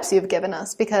steps you've given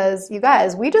us because you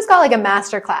guys, we just got like a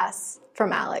master class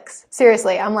from Alex.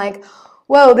 Seriously, I'm like,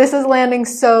 whoa, this is landing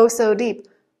so deep.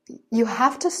 You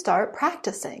have to start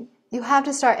practicing. You have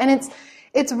to start. And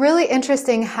it's really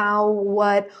interesting how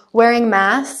what wearing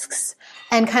masks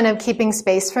and kind of keeping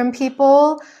space from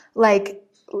people like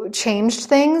changed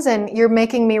things. And you're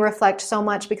making me reflect so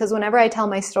much because whenever I tell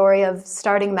my story of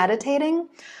starting meditating,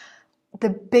 the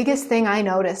biggest thing I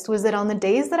noticed was that on the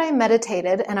days that I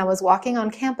meditated and I was walking on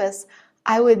campus,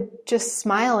 I would just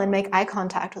smile and make eye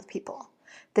contact with people.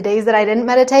 The days that I didn't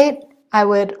meditate, I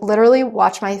would literally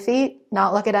watch my feet,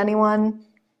 not look at anyone,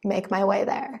 make my way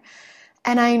there.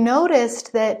 And I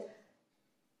noticed that,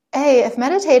 if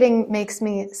meditating makes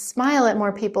me smile at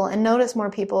more people and notice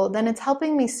more people, then it's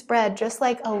helping me spread just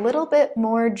like a little bit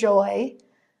more joy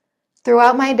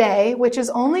throughout my day, which is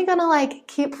only going to like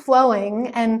keep flowing.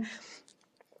 And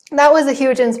that was a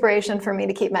huge inspiration for me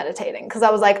to keep meditating because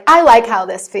I was like, I like how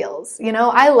this feels.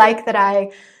 I like that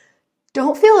I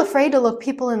don't feel afraid to look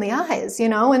people in the eyes,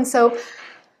 and so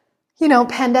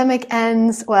pandemic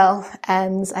ends,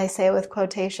 I say with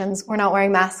quotations, we're not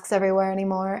wearing masks everywhere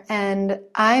anymore. And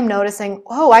I'm noticing,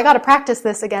 I got to practice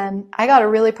this again. I got to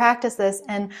really practice this.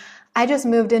 And I just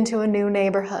moved into a new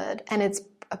neighborhood and it's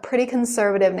a pretty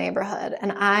conservative neighborhood.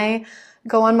 And I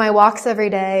go on my walks every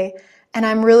day and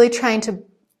I'm really trying to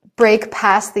break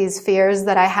past these fears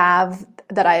that I have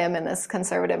that I am in this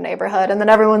conservative neighborhood and then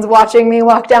everyone's watching me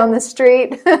walk down the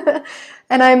street.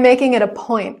 And I'm making it a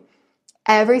point.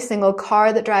 Every single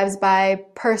car that drives by,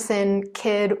 person,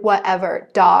 kid, whatever,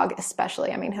 dog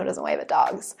especially. I mean, who doesn't wave at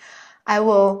dogs? I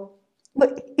will,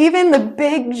 look, even the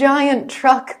big giant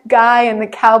truck guy in the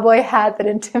cowboy hat that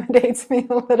intimidates me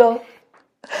a little,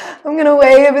 I'm going to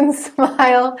wave and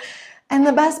smile. And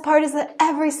the best part is that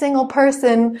every single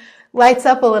person lights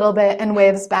up a little bit and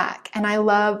waves back. And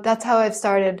that's how I've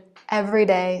started every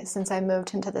day since I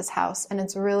moved into this house. And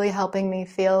it's really helping me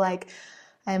feel like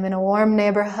I'm in a warm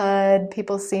neighborhood.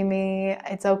 People see me.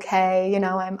 It's okay.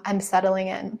 I'm settling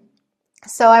in.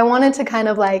 So I wanted to kind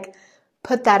of like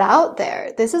put that out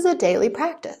there. This is a daily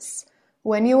practice.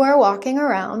 When you are walking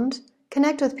around,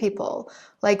 connect with people.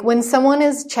 Like when someone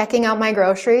is checking out my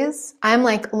groceries, I'm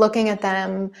like looking at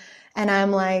them and I'm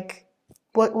like,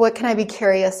 what can I be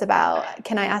curious about?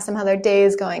 Can I ask them how their day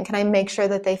is going? Can I make sure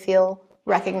that they feel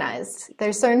recognized?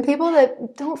 There's certain people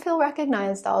that don't feel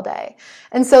recognized all day.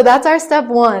 And so that's our step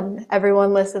one,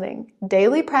 everyone listening.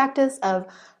 Daily practice of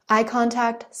eye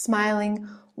contact, smiling,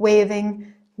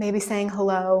 waving, maybe saying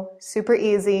hello. Super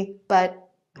easy, but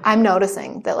I'm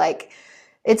noticing that like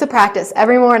it's a practice.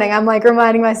 Every morning I'm like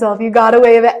reminding myself, you gotta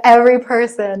wave at every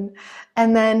person.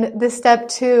 And then the step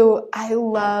two, I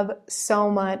love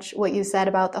so much what you said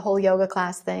about the whole yoga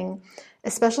class thing,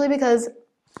 especially because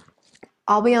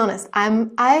I'll be honest,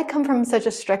 I come from such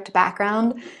a strict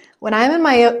background. When I'm in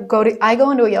I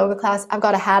go into a yoga class, I've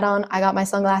got a hat on, I got my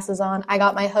sunglasses on, I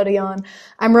got my hoodie on,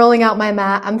 I'm rolling out my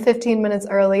mat, I'm 15 minutes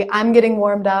early, I'm getting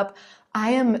warmed up,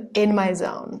 I am in my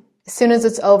zone. As soon as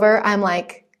it's over, I'm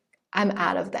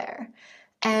out of there.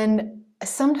 And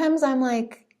sometimes I'm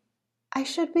like, I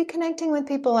should be connecting with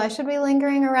people. I should be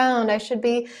lingering around. I should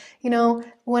be, when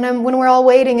we're all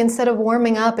waiting instead of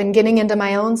warming up and getting into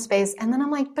my own space. And then I'm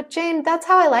like, but Jane, that's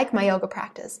how I like my yoga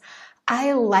practice.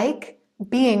 I like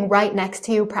being right next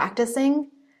to you practicing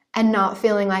and not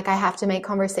feeling like I have to make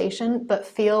conversation, but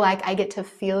feel like I get to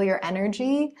feel your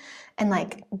energy and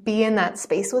like be in that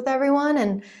space with everyone.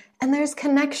 And there's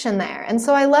connection there. And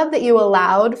so I love that you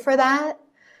allowed for that.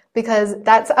 Because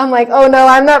I'm like, oh no,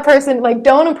 I'm that person, like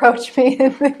don't approach me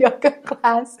in the yoga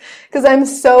class because I'm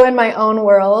so in my own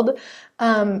world.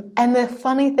 And the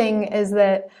funny thing is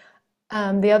that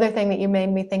the other thing that you made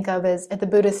me think of is at the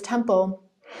Buddhist temple,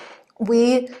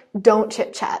 we don't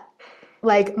chit chat.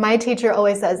 Like my teacher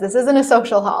always says, this isn't a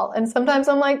social hall. And sometimes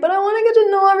I'm like, but I want to get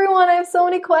to know everyone. I have so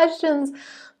many questions.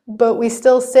 But we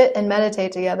still sit and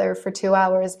meditate together for 2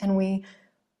 hours and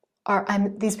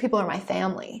these people are my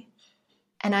family.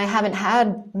 And I haven't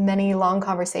had many long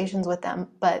conversations with them,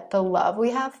 but the love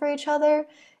we have for each other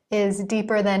is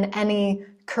deeper than any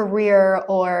career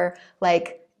or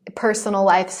like personal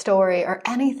life story or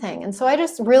anything. And so I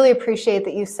just really appreciate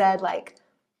that you said like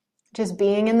just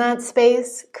being in that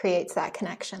space creates that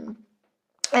connection.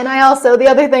 And I also, the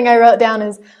other thing I wrote down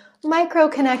is micro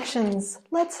connections.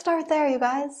 Let's start there, you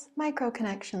guys. Micro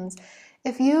connections.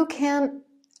 If you can't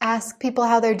ask people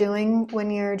how they're doing when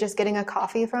you're just getting a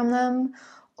coffee from them,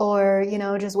 or, you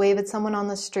know, just wave at someone on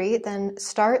the street, then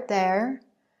start there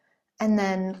and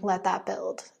then let that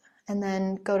build. And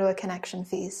then go to a connection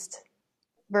feast.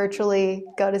 Virtually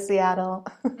go to Seattle.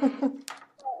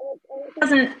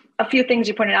 Doesn't a few things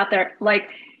you pointed out there, like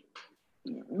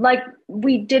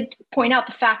we did point out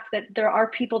the fact that there are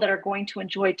people that are going to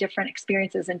enjoy different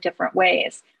experiences in different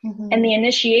ways. Mm-hmm. And the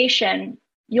initiation,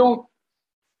 you'll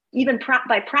even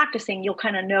by practicing, you'll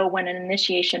kind of know when an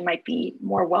initiation might be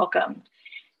more welcomed.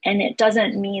 And it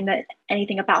doesn't mean that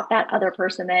anything about that other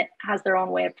person that has their own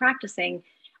way of practicing.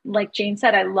 Like Jane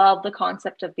said, I love the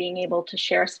concept of being able to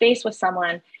share space with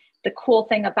someone. The cool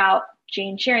thing about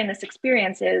Jane sharing this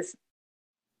experience is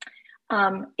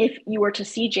if you were to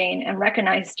see Jane and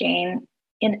recognize Jane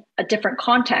in a different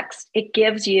context, it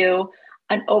gives you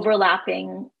an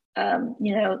overlapping,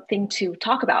 thing to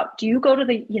talk about. Do you go to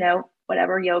the,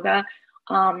 whatever yoga?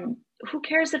 Who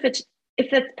cares if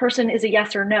the person is a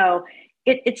yes or no?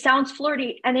 It sounds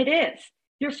flirty, and it is.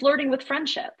 You're flirting with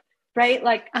friendship, right?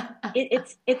 Like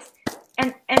it's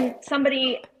and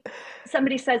somebody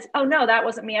says, "Oh no, that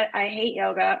wasn't me. I hate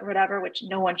yoga," or whatever, which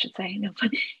no one should say. No, but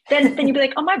then you'd be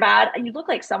like, "Oh, my bad. You look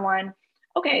like someone."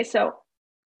 Okay, so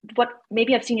what?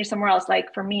 Maybe I've seen you somewhere else.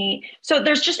 Like for me, so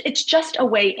it's just a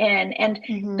way in. And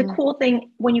mm-hmm. The cool thing,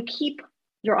 when you keep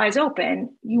your eyes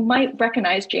open, you might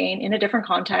recognize Jane in a different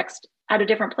context at a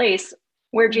different place,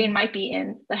 where Jane might be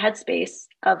in the headspace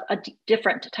of a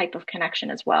different type of connection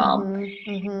as well.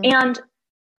 Mm-hmm. Mm-hmm. And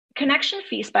Connection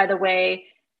Feast, by the way,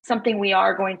 something we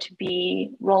are going to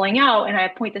be rolling out. And I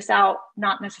point this out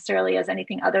not necessarily as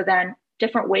anything other than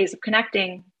different ways of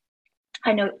connecting.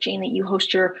 I know, Jane, that you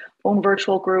host your own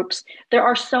virtual groups. There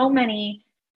are so many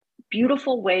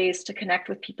beautiful ways to connect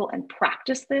with people and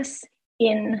practice this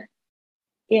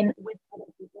with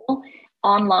other people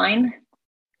online.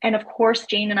 And of course,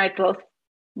 Jane and I both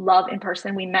love in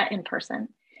person. We met in person.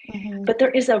 Mm-hmm. But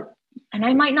there is and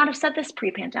I might not have said this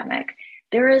pre-pandemic,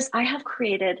 I have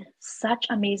created such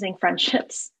amazing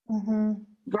friendships mm-hmm.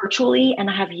 virtually, and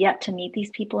I have yet to meet these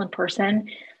people in person.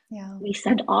 Yeah. We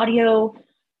send audio,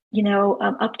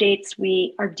 updates.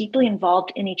 We are deeply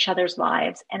involved in each other's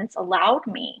lives, and it's allowed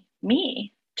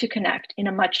me to connect in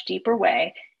a much deeper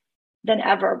way than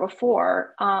ever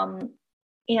before.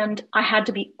 And I had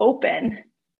to be open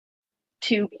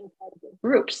to being part of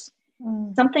groups.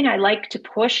 Mm. Something I like to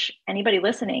push anybody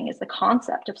listening is the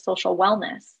concept of social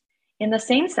wellness, in the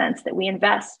same sense that we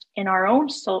invest in our own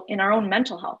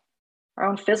mental health, our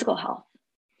own physical health.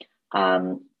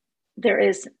 There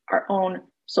is our own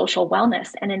social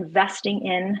wellness, and investing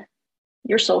in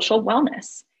your social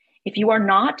wellness. If you are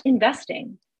not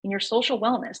investing in your social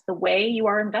wellness the way you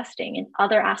are investing in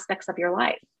other aspects of your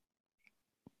life,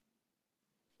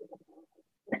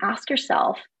 ask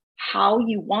yourself how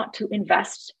you want to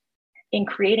invest in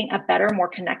creating a better, more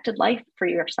connected life for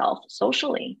yourself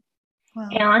socially. Wow.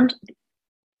 And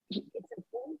it's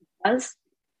important because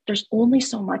there's only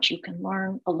so much you can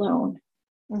learn alone.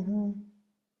 Mm-hmm.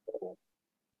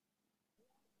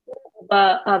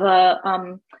 Of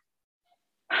a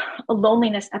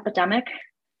loneliness epidemic,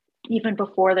 even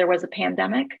before there was a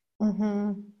pandemic.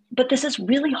 Mm-hmm. But this is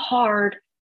really hard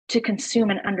to consume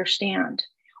and understand.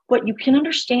 What you can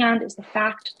understand is the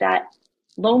fact that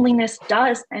loneliness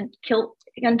does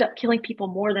end up killing people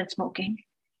more than smoking.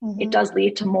 Mm-hmm. It does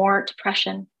lead to more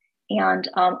depression and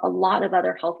a lot of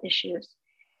other health issues.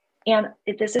 And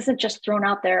this isn't just thrown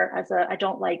out there as I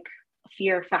don't like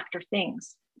fear factor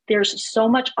things. There's so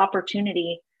much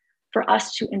opportunity for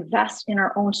us to invest in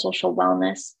our own social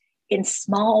wellness in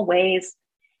small ways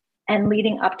and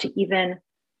leading up to even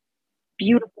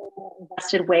beautiful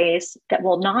invested ways that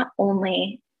will not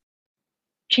only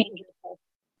change your life,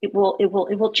 it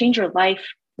will change your life.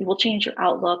 It will change your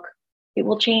outlook. It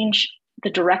will change the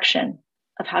direction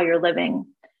of how you're living.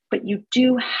 But you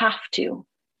have to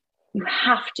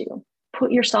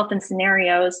put yourself in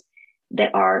scenarios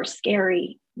that are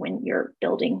scary when you're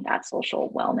building that social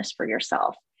wellness for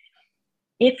yourself.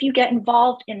 If you get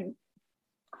involved in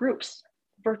groups,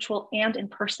 virtual and in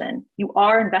person, you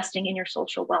are investing in your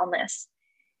social wellness.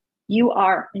 You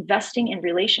are investing in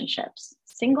relationships.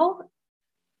 Single,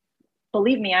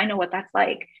 believe me, I know what that's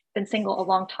like. Been single a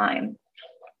long time.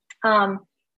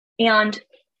 And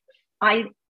I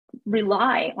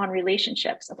rely on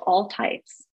relationships of all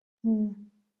types to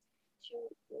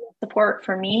support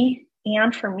for me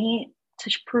and for me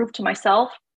to prove to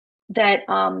myself that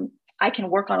I can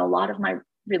work on a lot of my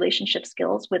relationship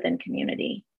skills within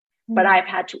community. But I've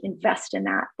had to invest in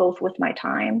that both with my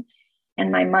time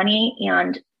and my money.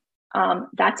 And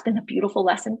that's been a beautiful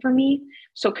lesson for me.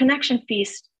 So Connection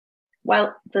Feast,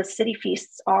 while the city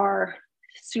feasts are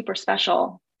super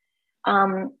special,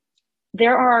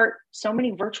 there are so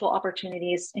many virtual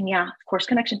opportunities, and yeah, of course,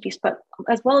 Connection Feast, but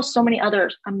as well as so many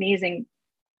other amazing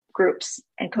groups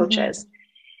and coaches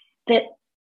that,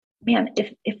 man,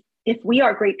 if we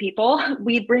are great people,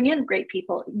 we bring in great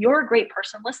people. You're a great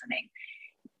person listening.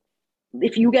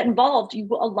 If you get involved, you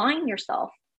will align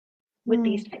yourself with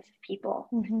these types of people.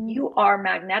 You are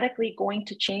magnetically going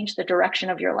to change the direction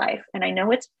of your life. And I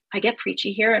know I get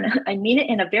preachy here, and I mean it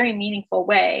in a very meaningful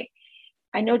way.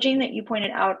 I know, Jane, that you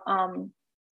pointed out,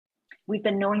 we've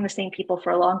been knowing the same people for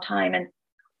a long time. And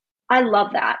I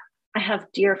love that. I have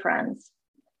dear friends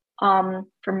for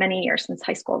many years since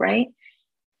high school, right?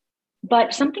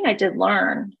 But something I did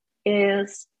learn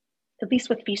is, at least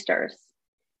with feasters,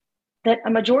 that a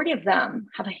majority of them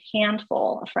have a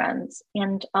handful of friends,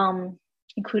 and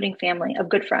including family, of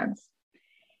good friends.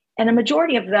 And a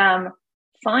majority of them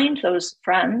find those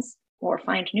friends or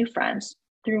find new friends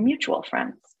through mutual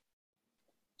friends.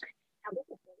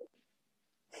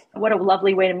 What a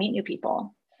lovely way to meet new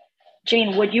people.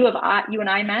 Jane, would you and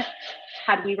I met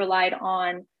had we relied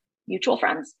on mutual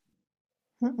friends?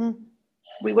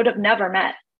 We would have never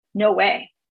met. No way.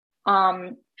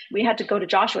 We had to go to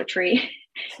Joshua Tree,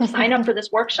 sign up for this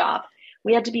workshop.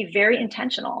 We had to be very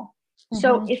intentional.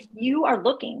 So if you are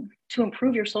looking to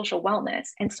improve your social wellness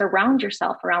and surround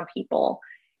yourself around people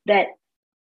that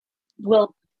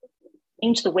will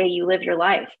change the way you live your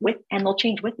life and they'll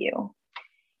change with you,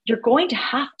 you're going to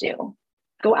have to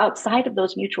go outside of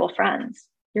those mutual friends.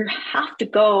 You have to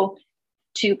go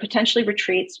to potentially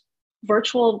retreats,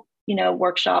 virtual,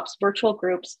 workshops, virtual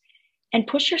groups, and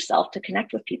push yourself to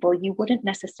connect with people you wouldn't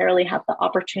necessarily have the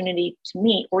opportunity to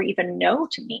meet or even know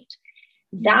to meet.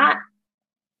 That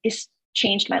has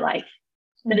changed my life.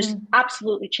 That has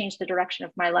absolutely changed the direction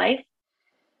of my life.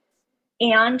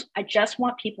 And I just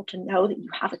want people to know that you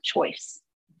have a choice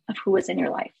of who is in your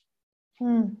life.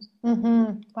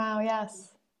 Wow,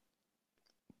 yes.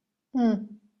 As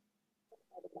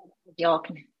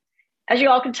you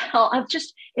all can tell,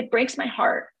 it breaks my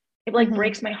heart. It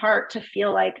breaks my heart to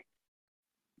feel like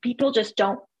people just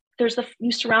don't,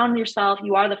 you surround yourself,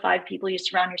 you are the 5 people you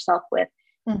surround yourself with.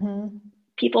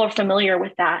 People are familiar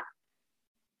with that.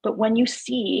 But when you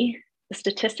see the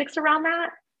statistics around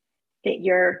that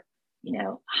you're,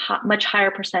 much higher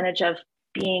percentage of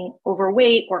being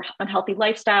overweight or unhealthy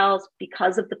lifestyles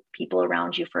because of the people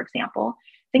around you, for example,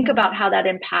 think about how that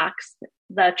impacts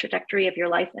the trajectory of your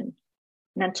life and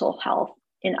mental health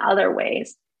in other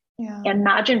ways. Yeah.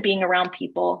 Imagine being around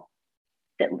people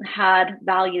that had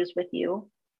values with you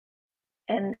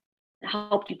and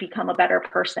helped you become a better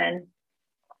person.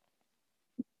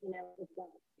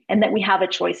 And that we have a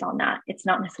choice on that. It's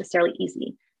not necessarily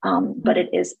easy, but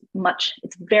it's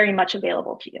very much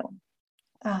available to you.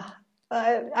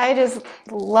 I just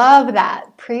love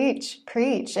that. Preach.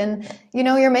 And,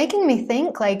 you're making me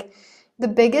think, like, the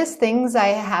biggest things I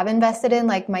have invested in,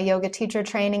 like my yoga teacher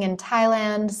training in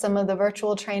Thailand, some of the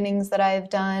virtual trainings that I've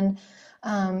done,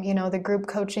 the group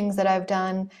coachings that I've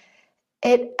done,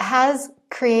 it has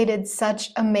created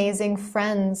such amazing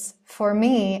friends for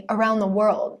me around the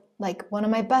world. Like, one of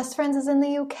my best friends is in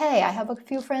the UK. I have a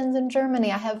few friends in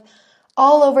Germany. I have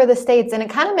all over the States. And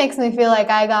it kind of makes me feel like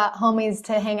I got homies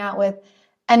to hang out with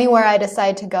anywhere I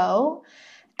decide to go.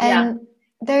 And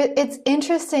it's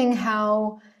interesting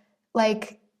how,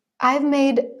 like, I've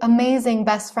made amazing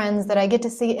best friends that I get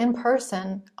to see in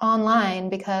person online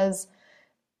because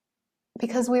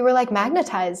we were like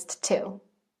magnetized to,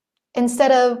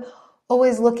 instead of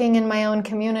always looking in my own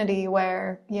community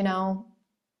where,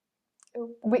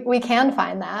 we can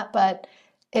find that, but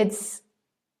it's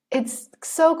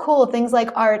so cool. Things like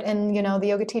art and, the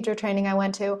yoga teacher training I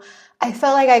went to, I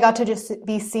felt like I got to just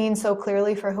be seen so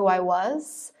clearly for who I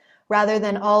was, rather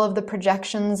than all of the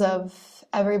projections of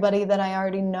everybody that I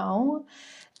already know.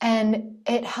 And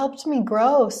it helped me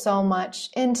grow so much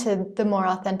into the more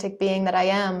authentic being that I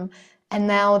am. And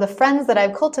now the friends that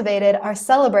I've cultivated are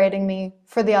celebrating me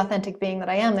for the authentic being that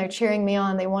I am. They're cheering me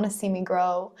on. They want to see me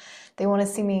grow. They want to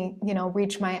see me,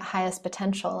 reach my highest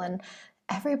potential. And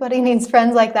everybody needs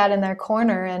friends like that in their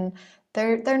corner. And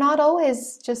they're not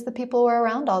always just the people we're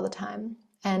around all the time.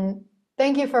 And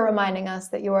Thank you for reminding us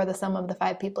that you are the sum of the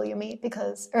 5 people you meet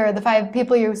or the 5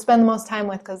 people you spend the most time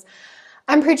with, because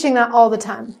I'm preaching that all the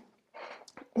time.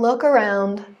 Look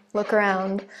around, look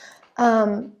around.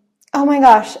 Oh my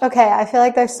gosh. Okay. I feel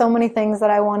like there's so many things that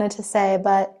I wanted to say,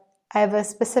 but I have a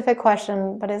specific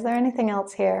question. But is there anything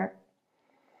else here?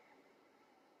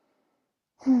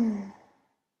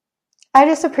 I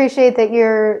just appreciate that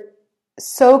you're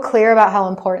so clear about how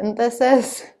important this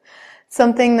is.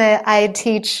 Something that I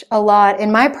teach a lot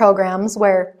in my programs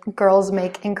where girls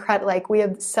make like we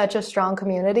have such a strong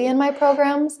community in my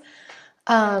programs,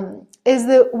 is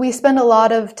that we spend a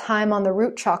lot of time on the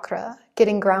root chakra,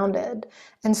 getting grounded.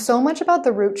 And so much about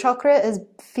the root chakra is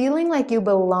feeling like you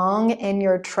belong in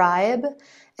your tribe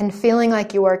and feeling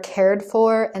like you are cared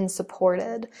for and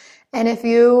supported. And if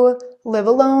you live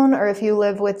alone, or if you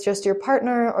live with just your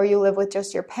partner, or you live with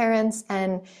just your parents,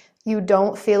 and you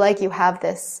don't feel like you have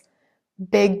this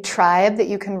big tribe that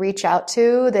you can reach out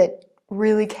to that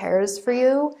really cares for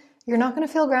you, you're not going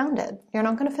to feel grounded. You're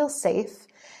not going to feel safe.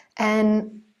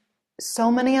 And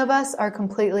so many of us are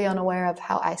completely unaware of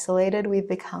how isolated we've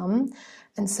become.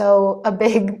 And so a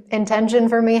big intention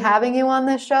for me having you on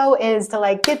this show is to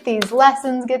like get these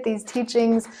lessons, get these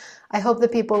teachings. I hope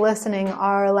that people listening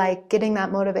are like getting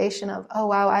that motivation of, oh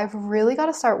wow, I've really got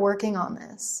to start working on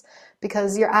this.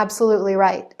 Because you're absolutely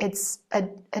right. It's a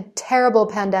terrible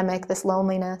pandemic, this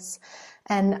loneliness.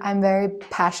 And I'm very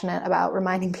passionate about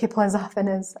reminding people as often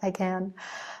as I can.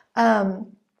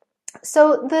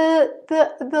 So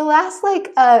the last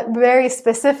like very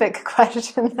specific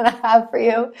question that I have for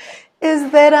you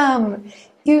is that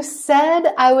you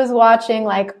said, I was watching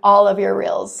like all of your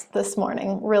reels this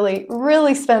morning.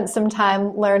 Really spent some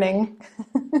time learning.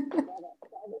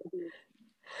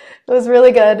 It was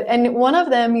really good. And one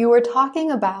of them, you were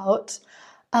talking about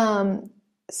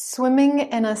swimming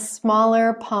in a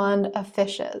smaller pond of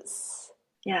fishes.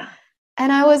 Yeah.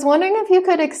 And I was wondering if you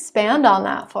could expand on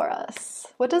that for us.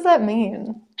 What does that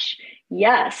mean?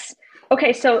 Yes.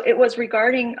 Okay, so it was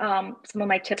regarding some of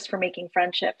my tips for making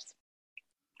friendships.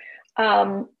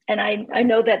 And I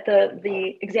know that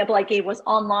the example I gave was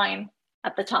online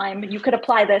at the time. You could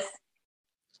apply this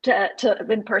to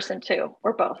in person too,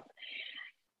 or both.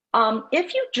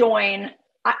 If you join,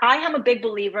 I am a big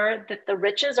believer that the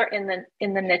riches are in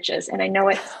the niches, and I know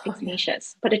it's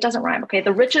niches, but it doesn't rhyme. Okay,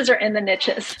 the riches are in the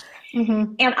niches,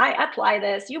 and I apply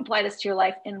this. You apply this to your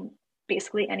life in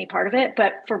basically any part of it,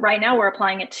 but for right now, we're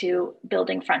applying it to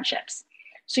building friendships.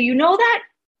 So you know that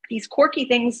these quirky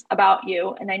things about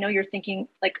you, and I know you're thinking,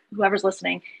 like whoever's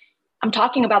listening, I'm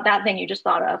talking about that thing you just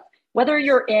thought of. Whether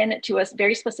you're into a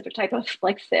very specific type of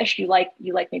like fish, you like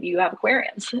maybe you have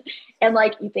aquariums and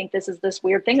like you think this is this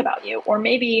weird thing about you, or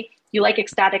maybe you like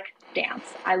ecstatic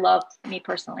dance. Me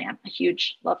personally, I'm a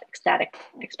huge love ecstatic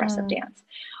expressive dance.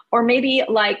 Or maybe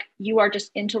like you are just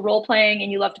into role playing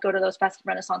and you love to go to those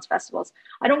Renaissance festivals.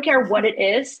 I don't care what it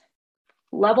is,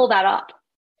 level that up.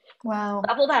 Wow.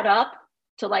 Level that up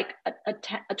to like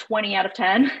a 20 out of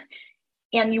 10.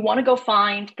 And you want to go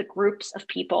find the groups of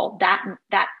people that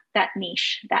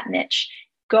niche.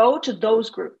 Go to those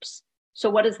groups. So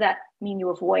what does that mean you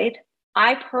avoid?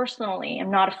 I personally am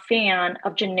not a fan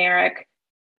of generic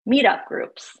meetup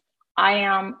groups. I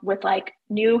am with like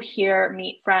new here,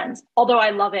 meet friends. Although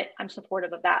I love it, I'm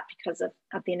supportive of that because of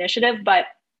the initiative. But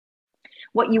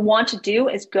what you want to do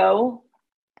is go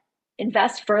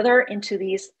invest further into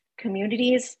these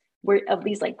communities of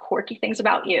these like quirky things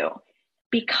about you,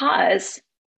 because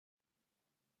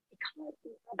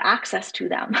you have access to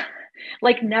them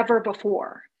like never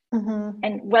before.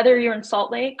 And whether you're in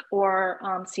Salt Lake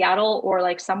or Seattle or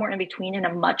like somewhere in between in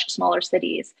a much smaller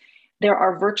cities, there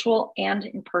are virtual and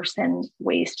in-person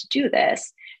ways to do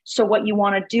this. So what you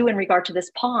want to do in regard to this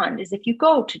pond is if you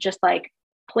go to just like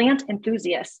plant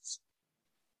enthusiasts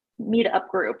meetup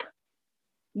group,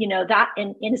 you know, that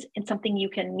in something you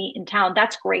can meet in town,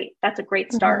 that's great. That's a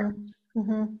great start.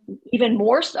 Even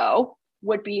more so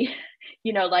would be,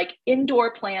 you know, like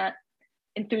indoor plant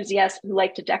enthusiasts who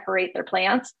like to decorate their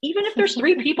plants, even if there's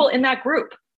 3 people in that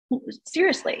group.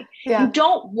 Seriously, you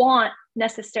don't want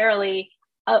necessarily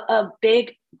a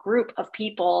big group of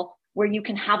people where you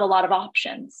can have a lot of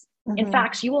options. In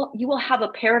fact, you will have a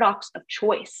paradox of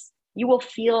choice. You will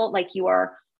feel like you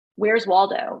are, where's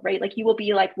Waldo, right? Like you will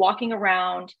be like walking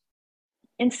around.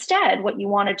 Instead, what you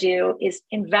want to do is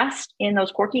invest in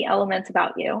those quirky elements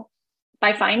about you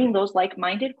by finding those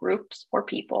like-minded groups or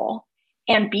people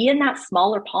and be in that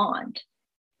smaller pond,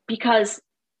 because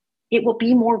it will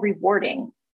be more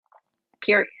rewarding,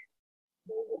 period.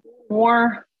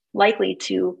 More likely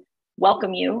to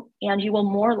welcome you, and you will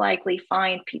more likely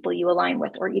find people you align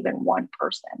with, or even one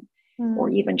person. or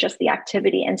even just the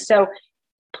activity. And so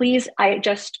please, I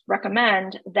just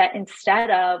recommend that instead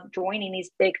of joining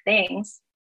these big things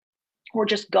or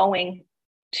just going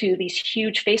to these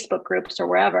huge Facebook groups or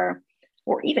wherever,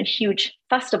 or even huge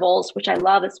festivals, which I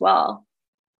love as well,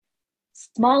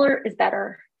 smaller is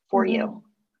better for you.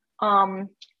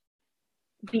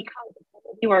 Because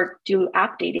you are do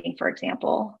app dating, for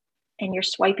example, and you're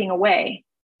swiping away,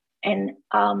 and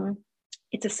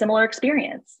it's a similar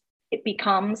experience. It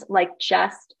becomes like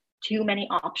just too many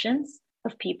options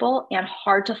of people and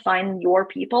hard to find your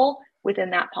people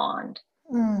within that pond.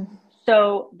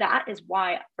 So that is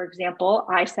why, for example,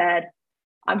 I said,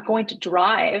 I'm going to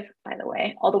drive, by the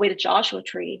way, all the way to Joshua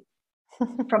Tree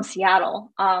from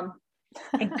Seattle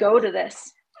and go to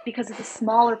this because it's a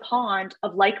smaller pond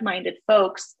of like-minded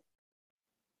folks.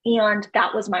 And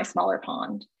that was my smaller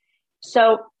pond.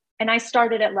 So, and I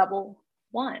started at level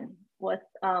 1 with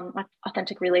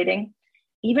authentic relating.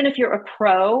 Even if you're a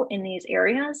pro in these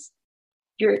areas,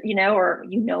 or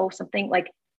something,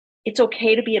 like, it's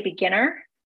okay to be a beginner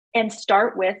and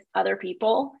start with other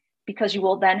people, because you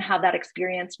will then have that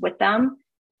experience with them,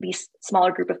 these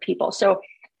smaller group of people. So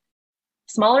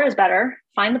smaller is better.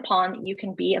 Find the pond. You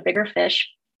can be a bigger fish,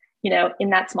 in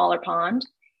that smaller pond.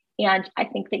 And I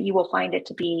think that you will find it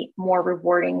to be more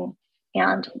rewarding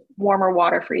and warmer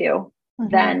water for you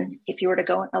than if you were to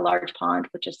go in a large pond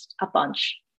with just a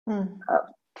bunch of,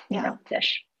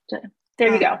 fish. So,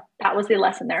 there you go. That was the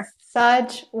lesson there.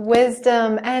 Such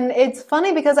wisdom. And it's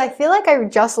funny because I feel like I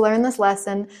just learned this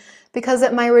lesson because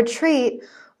at my retreat,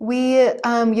 we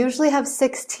usually have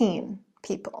 16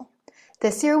 people.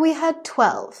 This year we had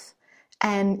 12.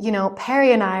 And,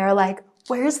 Perry and I are like,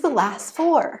 where's the last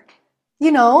 4? We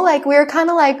were kind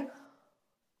of like,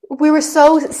 we were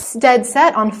so dead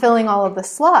set on filling all of the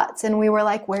slots. And we were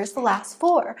like, where's the last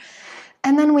 4?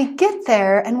 And then we get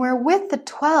there and we're with the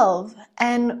 12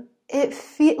 and it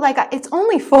feels like it's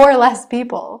only 4 less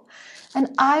people.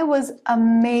 And I was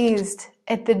amazed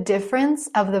at the difference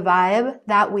of the vibe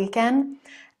that weekend.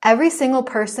 Every single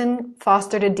person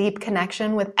fostered a deep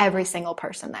connection with every single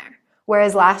person there.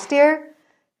 Whereas last year,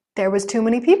 there was too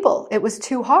many people. It was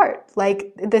too hard.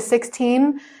 Like the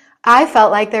 16, I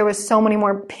felt like there was so many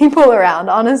more people around,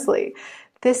 honestly.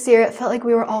 This year, it felt like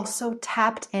we were all so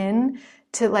tapped in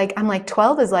to I'm like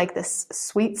 12 is like this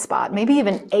sweet spot. Maybe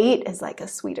even 8 is like a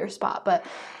sweeter spot. But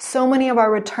so many of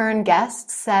our return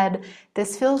guests said,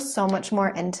 this feels so much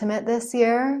more intimate this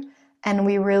year. And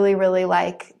we really, really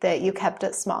like that you kept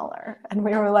it smaller. And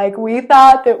we were like, we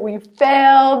thought that we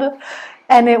failed.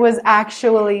 And it was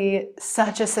actually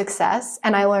such a success.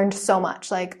 And I learned so much.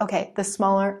 Okay, the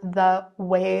smaller, the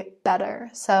way better.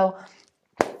 So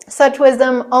such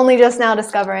wisdom, only just now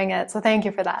discovering it. So thank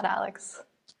you for that, Alex.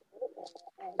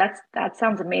 That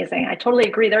sounds amazing. I totally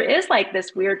agree. There is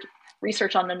this weird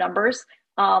research on the numbers.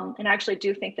 And I actually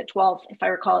do think that 12, if I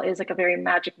recall, is a very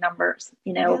magic number,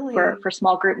 really? for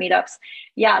small group meetups.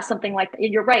 Yeah, something like that.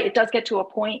 You're right. It does get to a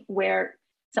point where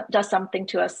it does something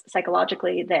to us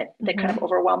psychologically that kind of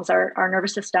overwhelms our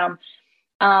nervous system.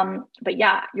 But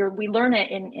yeah, we learn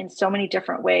it in so many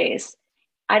different ways.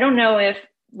 I don't know if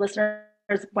listeners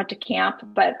went to camp,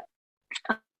 but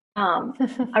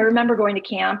I remember going to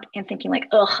camp and thinking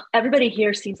everybody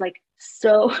here seems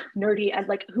so nerdy. I'm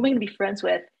like, who am I going to be friends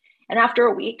with? And after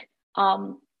a week,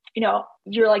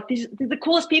 you're like, these are the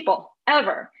coolest people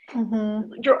ever.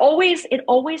 It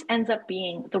always ends up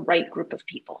being the right group of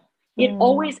people. It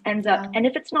always ends up, and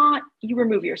if it's not, you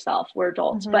remove yourself. We're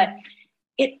adults, but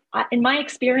in my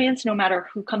experience, no matter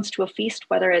who comes to a feast,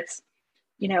 whether it's,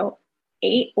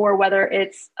 8 or whether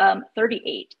it's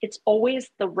 38, it's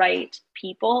always the right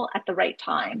people at the right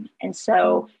time. And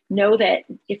so know that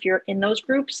if you're in those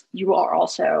groups, you are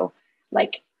also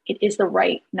it is the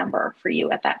right number for you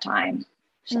at that time.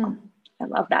 So I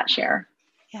love that share.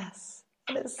 Yes.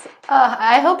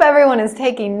 I hope everyone is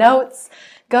taking notes.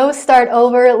 Go start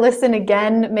over, listen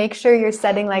again, make sure you're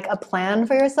setting a plan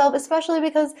for yourself, especially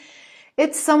because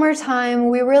it's summertime.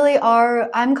 We really are.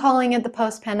 I'm calling it the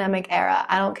post-pandemic era.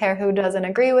 I don't care who doesn't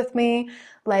agree with me.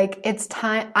 It's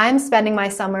time. I'm spending my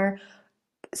summer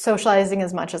socializing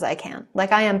as much as I can.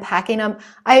 I am packing up.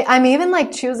 I'm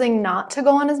even choosing not to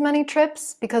go on as many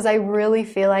trips because I really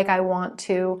feel like I want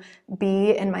to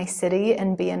be in my city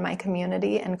and be in my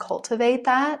community and cultivate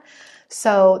that.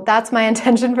 So that's my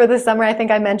intention for this summer. I think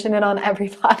I mention it on every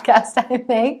podcast I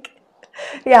make.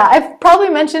 Yeah, I've probably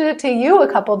mentioned it to you a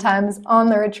couple times on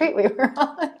the retreat we were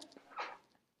on.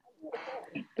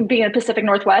 Being in the Pacific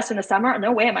Northwest in the summer,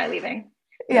 no way am I leaving.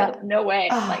 Yeah, no way.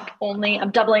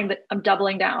 I'm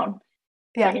doubling down.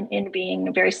 Yeah, in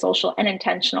being very social and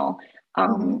intentional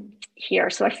here.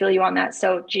 So I feel you on that.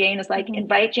 So Jane is like,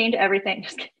 invite Jane to everything,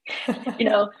 just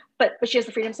kidding. But she has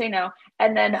the freedom to say no.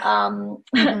 And then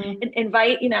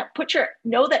invite,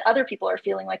 know that other people are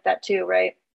feeling like that too,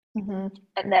 right?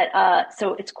 And that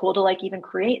so it's cool to like even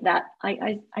create that.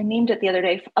 I named it the other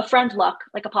day a friend luck,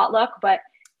 like a potluck, but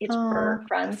it's for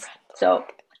friends. So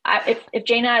if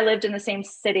Jane and I lived in the same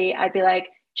city, I'd be like,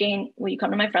 Jane, will you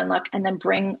come to my friend luck, and then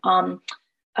bring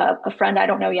a friend I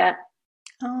don't know yet,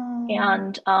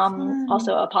 and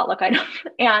also a potluck item,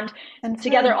 and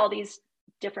together all these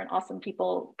different awesome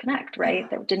people connect, right?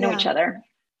 That didn't know each other.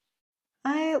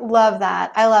 I love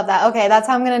that. I love that. Okay, that's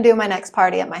how I'm going to do my next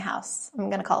party at my house. I'm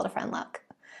going to call it a friend luck.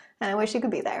 And I wish you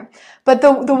could be there. But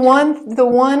the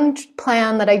one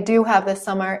plan that I do have this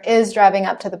summer is driving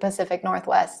up to the Pacific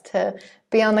Northwest to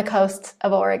be on the coast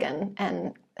of Oregon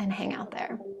and hang out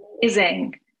there.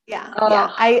 Amazing. Yeah.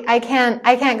 Yeah. I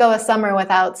can't go a summer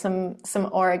without some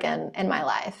Oregon in my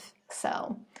life.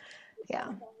 So, yeah.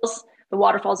 The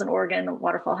waterfalls in Oregon, the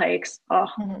waterfall hikes,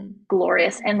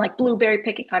 glorious. And like blueberry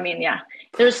picking. I mean, yeah,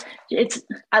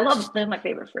 I love, they're my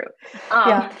favorite fruit.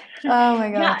 Yeah. Oh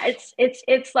my God. Yeah,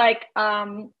 it's like,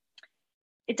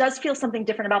 it does feel something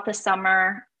different about this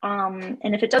summer. And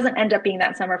if it doesn't end up being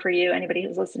that summer for you, anybody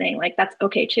who's listening, like that's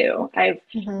okay too. I've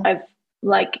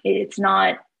like, it's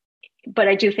not, but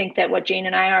I do think that what Jane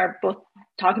and I are both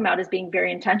talking about is being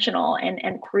very intentional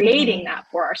and creating that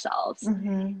for ourselves.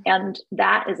 And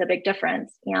that is a big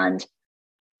difference. And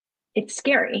it's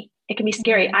scary. It can be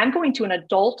scary. I'm going to an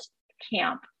adult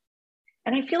camp.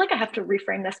 And I feel like I have to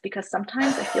reframe this because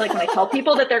sometimes I feel like when I tell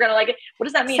people that they're going to like it, what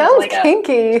does that mean? Sounds like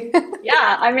kinky.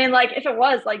 Yeah. I mean, like if it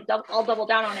was like, I'll double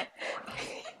down on it.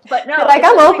 But no, like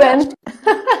I'm open.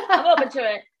 I'm open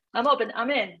to it. I'm open. I'm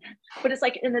in. But it's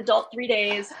like an adult 3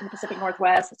 days in the Pacific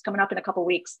Northwest. It's coming up in a couple of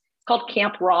weeks. It's called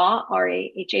Camp Raw,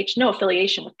 RAHH. No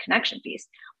affiliation with Connection Feast.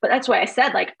 But that's why I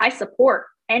said, like, I support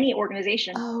any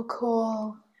organization. Oh,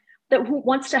 cool. Who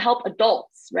wants to help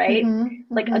adults, right?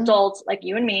 Like adults like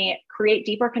you and me create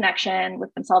deeper connection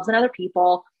with themselves and other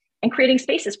people, and creating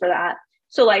spaces for that.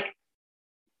 So like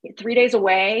 3 days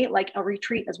away, like a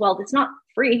retreat as well. It's not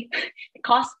free. It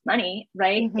costs money,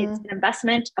 right? It's an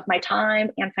investment of my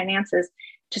time and finances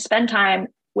to spend time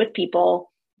with people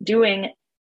doing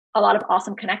a lot of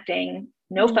awesome connecting,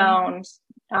 no phones,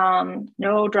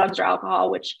 no drugs or alcohol,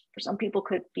 which for some people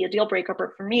could be a deal breaker,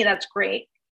 but for me, that's great.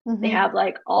 They have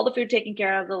like all the food taken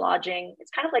care of, the lodging.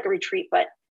 It's kind of like a retreat, but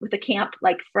with a camp,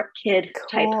 like for kid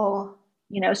type,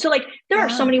 so like there are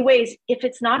so many ways. If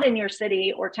it's not in your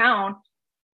city or town,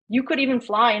 you could even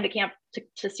fly into camp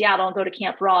to Seattle and go to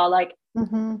Camp Raw. Like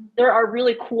there are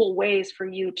really cool ways for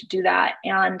you to do that.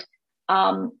 And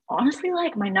honestly,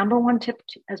 like my number one tip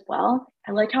as well,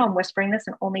 I like how I'm whispering this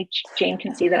and only Jane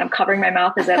can see that I'm covering my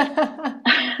mouth as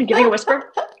if giving a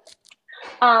whisper.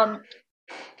 Go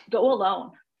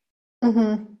alone.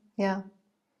 Yeah.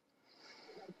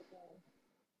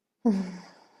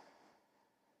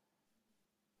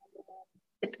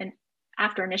 And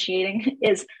after initiating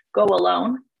is go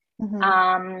alone.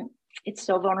 It's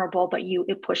so vulnerable, but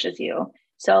it pushes you.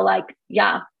 So like,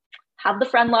 yeah, have the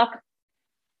friend luck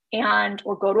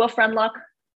or go to a friend luck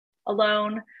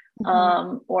alone,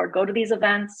 or go to these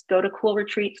events, go to cool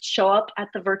retreats, show up at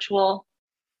the virtual,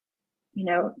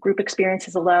 group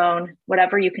experiences alone,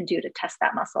 whatever you can do to test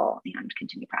that muscle and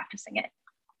continue practicing it.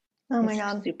 Oh my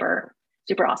God. Super,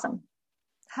 super awesome.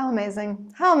 How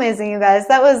amazing. How amazing, you guys.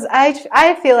 That was,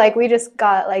 I feel like we just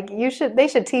got like, they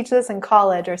should teach this in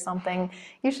college or something.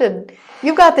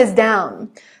 You've got this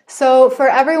down. So for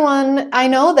everyone, I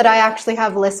know that I actually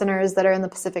have listeners that are in the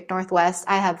Pacific Northwest.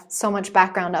 I have so much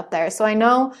background up there. So I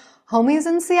know homies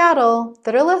in Seattle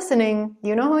that are listening,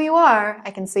 you know who you are.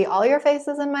 I can see all your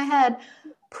faces in my head.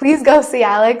 Please go see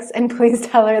Alex and please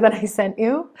tell her that I sent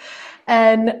you.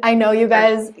 And I know you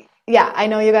guys, I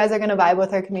know you guys are going to vibe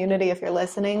with her community if you're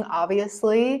listening,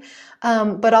 obviously.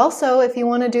 But also if you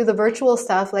want to do the virtual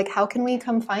stuff, like how can we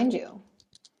come find you?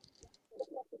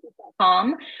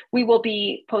 We will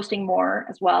be posting more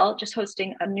as well, just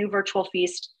hosting a new virtual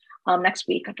feast next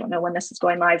week. I don't know when this is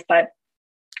going live, but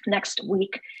next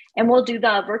week. And we'll do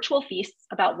the virtual feasts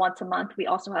about once a month. We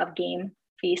also have game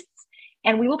feasts.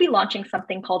 And we will be launching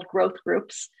something called growth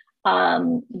groups,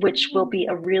 which will be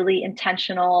a really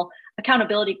intentional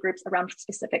accountability groups around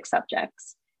specific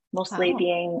subjects, mostly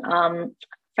being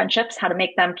friendships, how to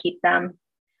make them, keep them,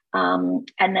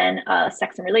 and then a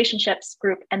sex and relationships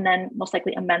group, and then most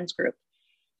likely a men's group.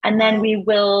 And then we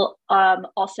will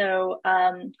also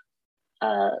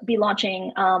be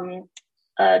launching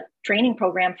a training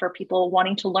program for people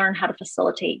wanting to learn how to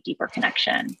facilitate deeper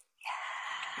connection.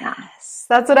 Yes.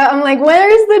 That's what I'm like,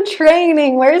 where's the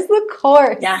training? Where's the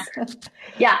course? Yeah.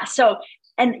 Yeah. So,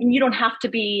 and you don't have to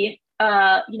be,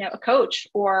 a coach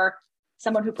or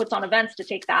someone who puts on events to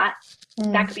take that.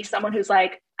 That could be someone who's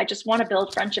like, I just want to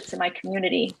build friendships in my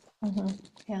community.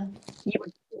 Yeah. You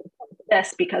would do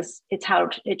this because it's how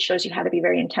it shows you how to be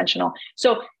very intentional.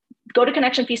 So go to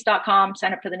connectionfeast.com,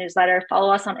 sign up for the newsletter,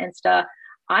 follow us on Insta.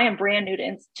 I am brand new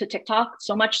to TikTok,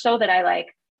 so much so that I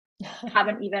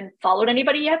haven't even followed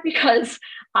anybody yet because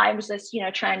I was just,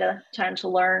 trying to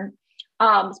learn.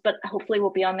 But hopefully we'll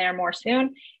be on there more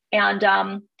soon.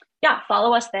 And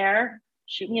follow us there.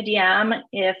 Shoot me a DM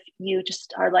if you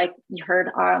just are like, you heard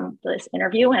this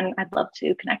interview, and I'd love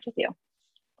to connect with you.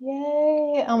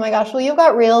 Yay. Oh my gosh. Well, you've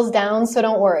got Reels down, so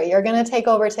don't worry. You're going to take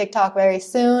over TikTok very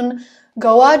soon.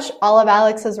 Go watch all of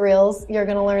Alex's Reels. You're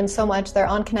going to learn so much. They're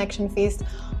on Connection Feast.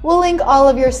 We'll link all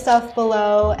of your stuff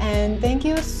below. And thank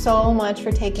you so much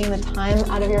for taking the time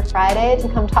out of your Friday to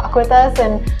come talk with us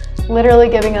and literally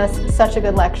giving us such a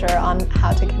good lecture on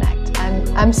how to connect.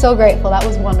 I'm so grateful. That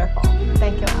was wonderful.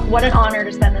 Thank you, Alex. What an honor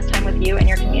to spend this time with you and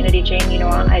your community, Jane.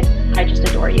 I just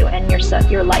adore you and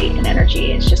your light and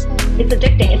energy. It's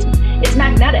addicting. It's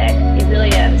magnetic. It really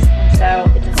is. And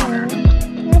so it's an honor.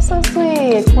 You're so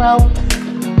sweet. Well,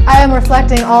 I am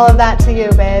reflecting all of that to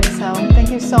you, babe. So thank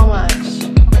you so much.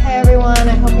 Okay, everyone.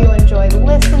 I hope you enjoyed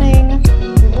listening.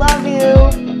 We love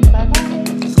you. Bye-bye.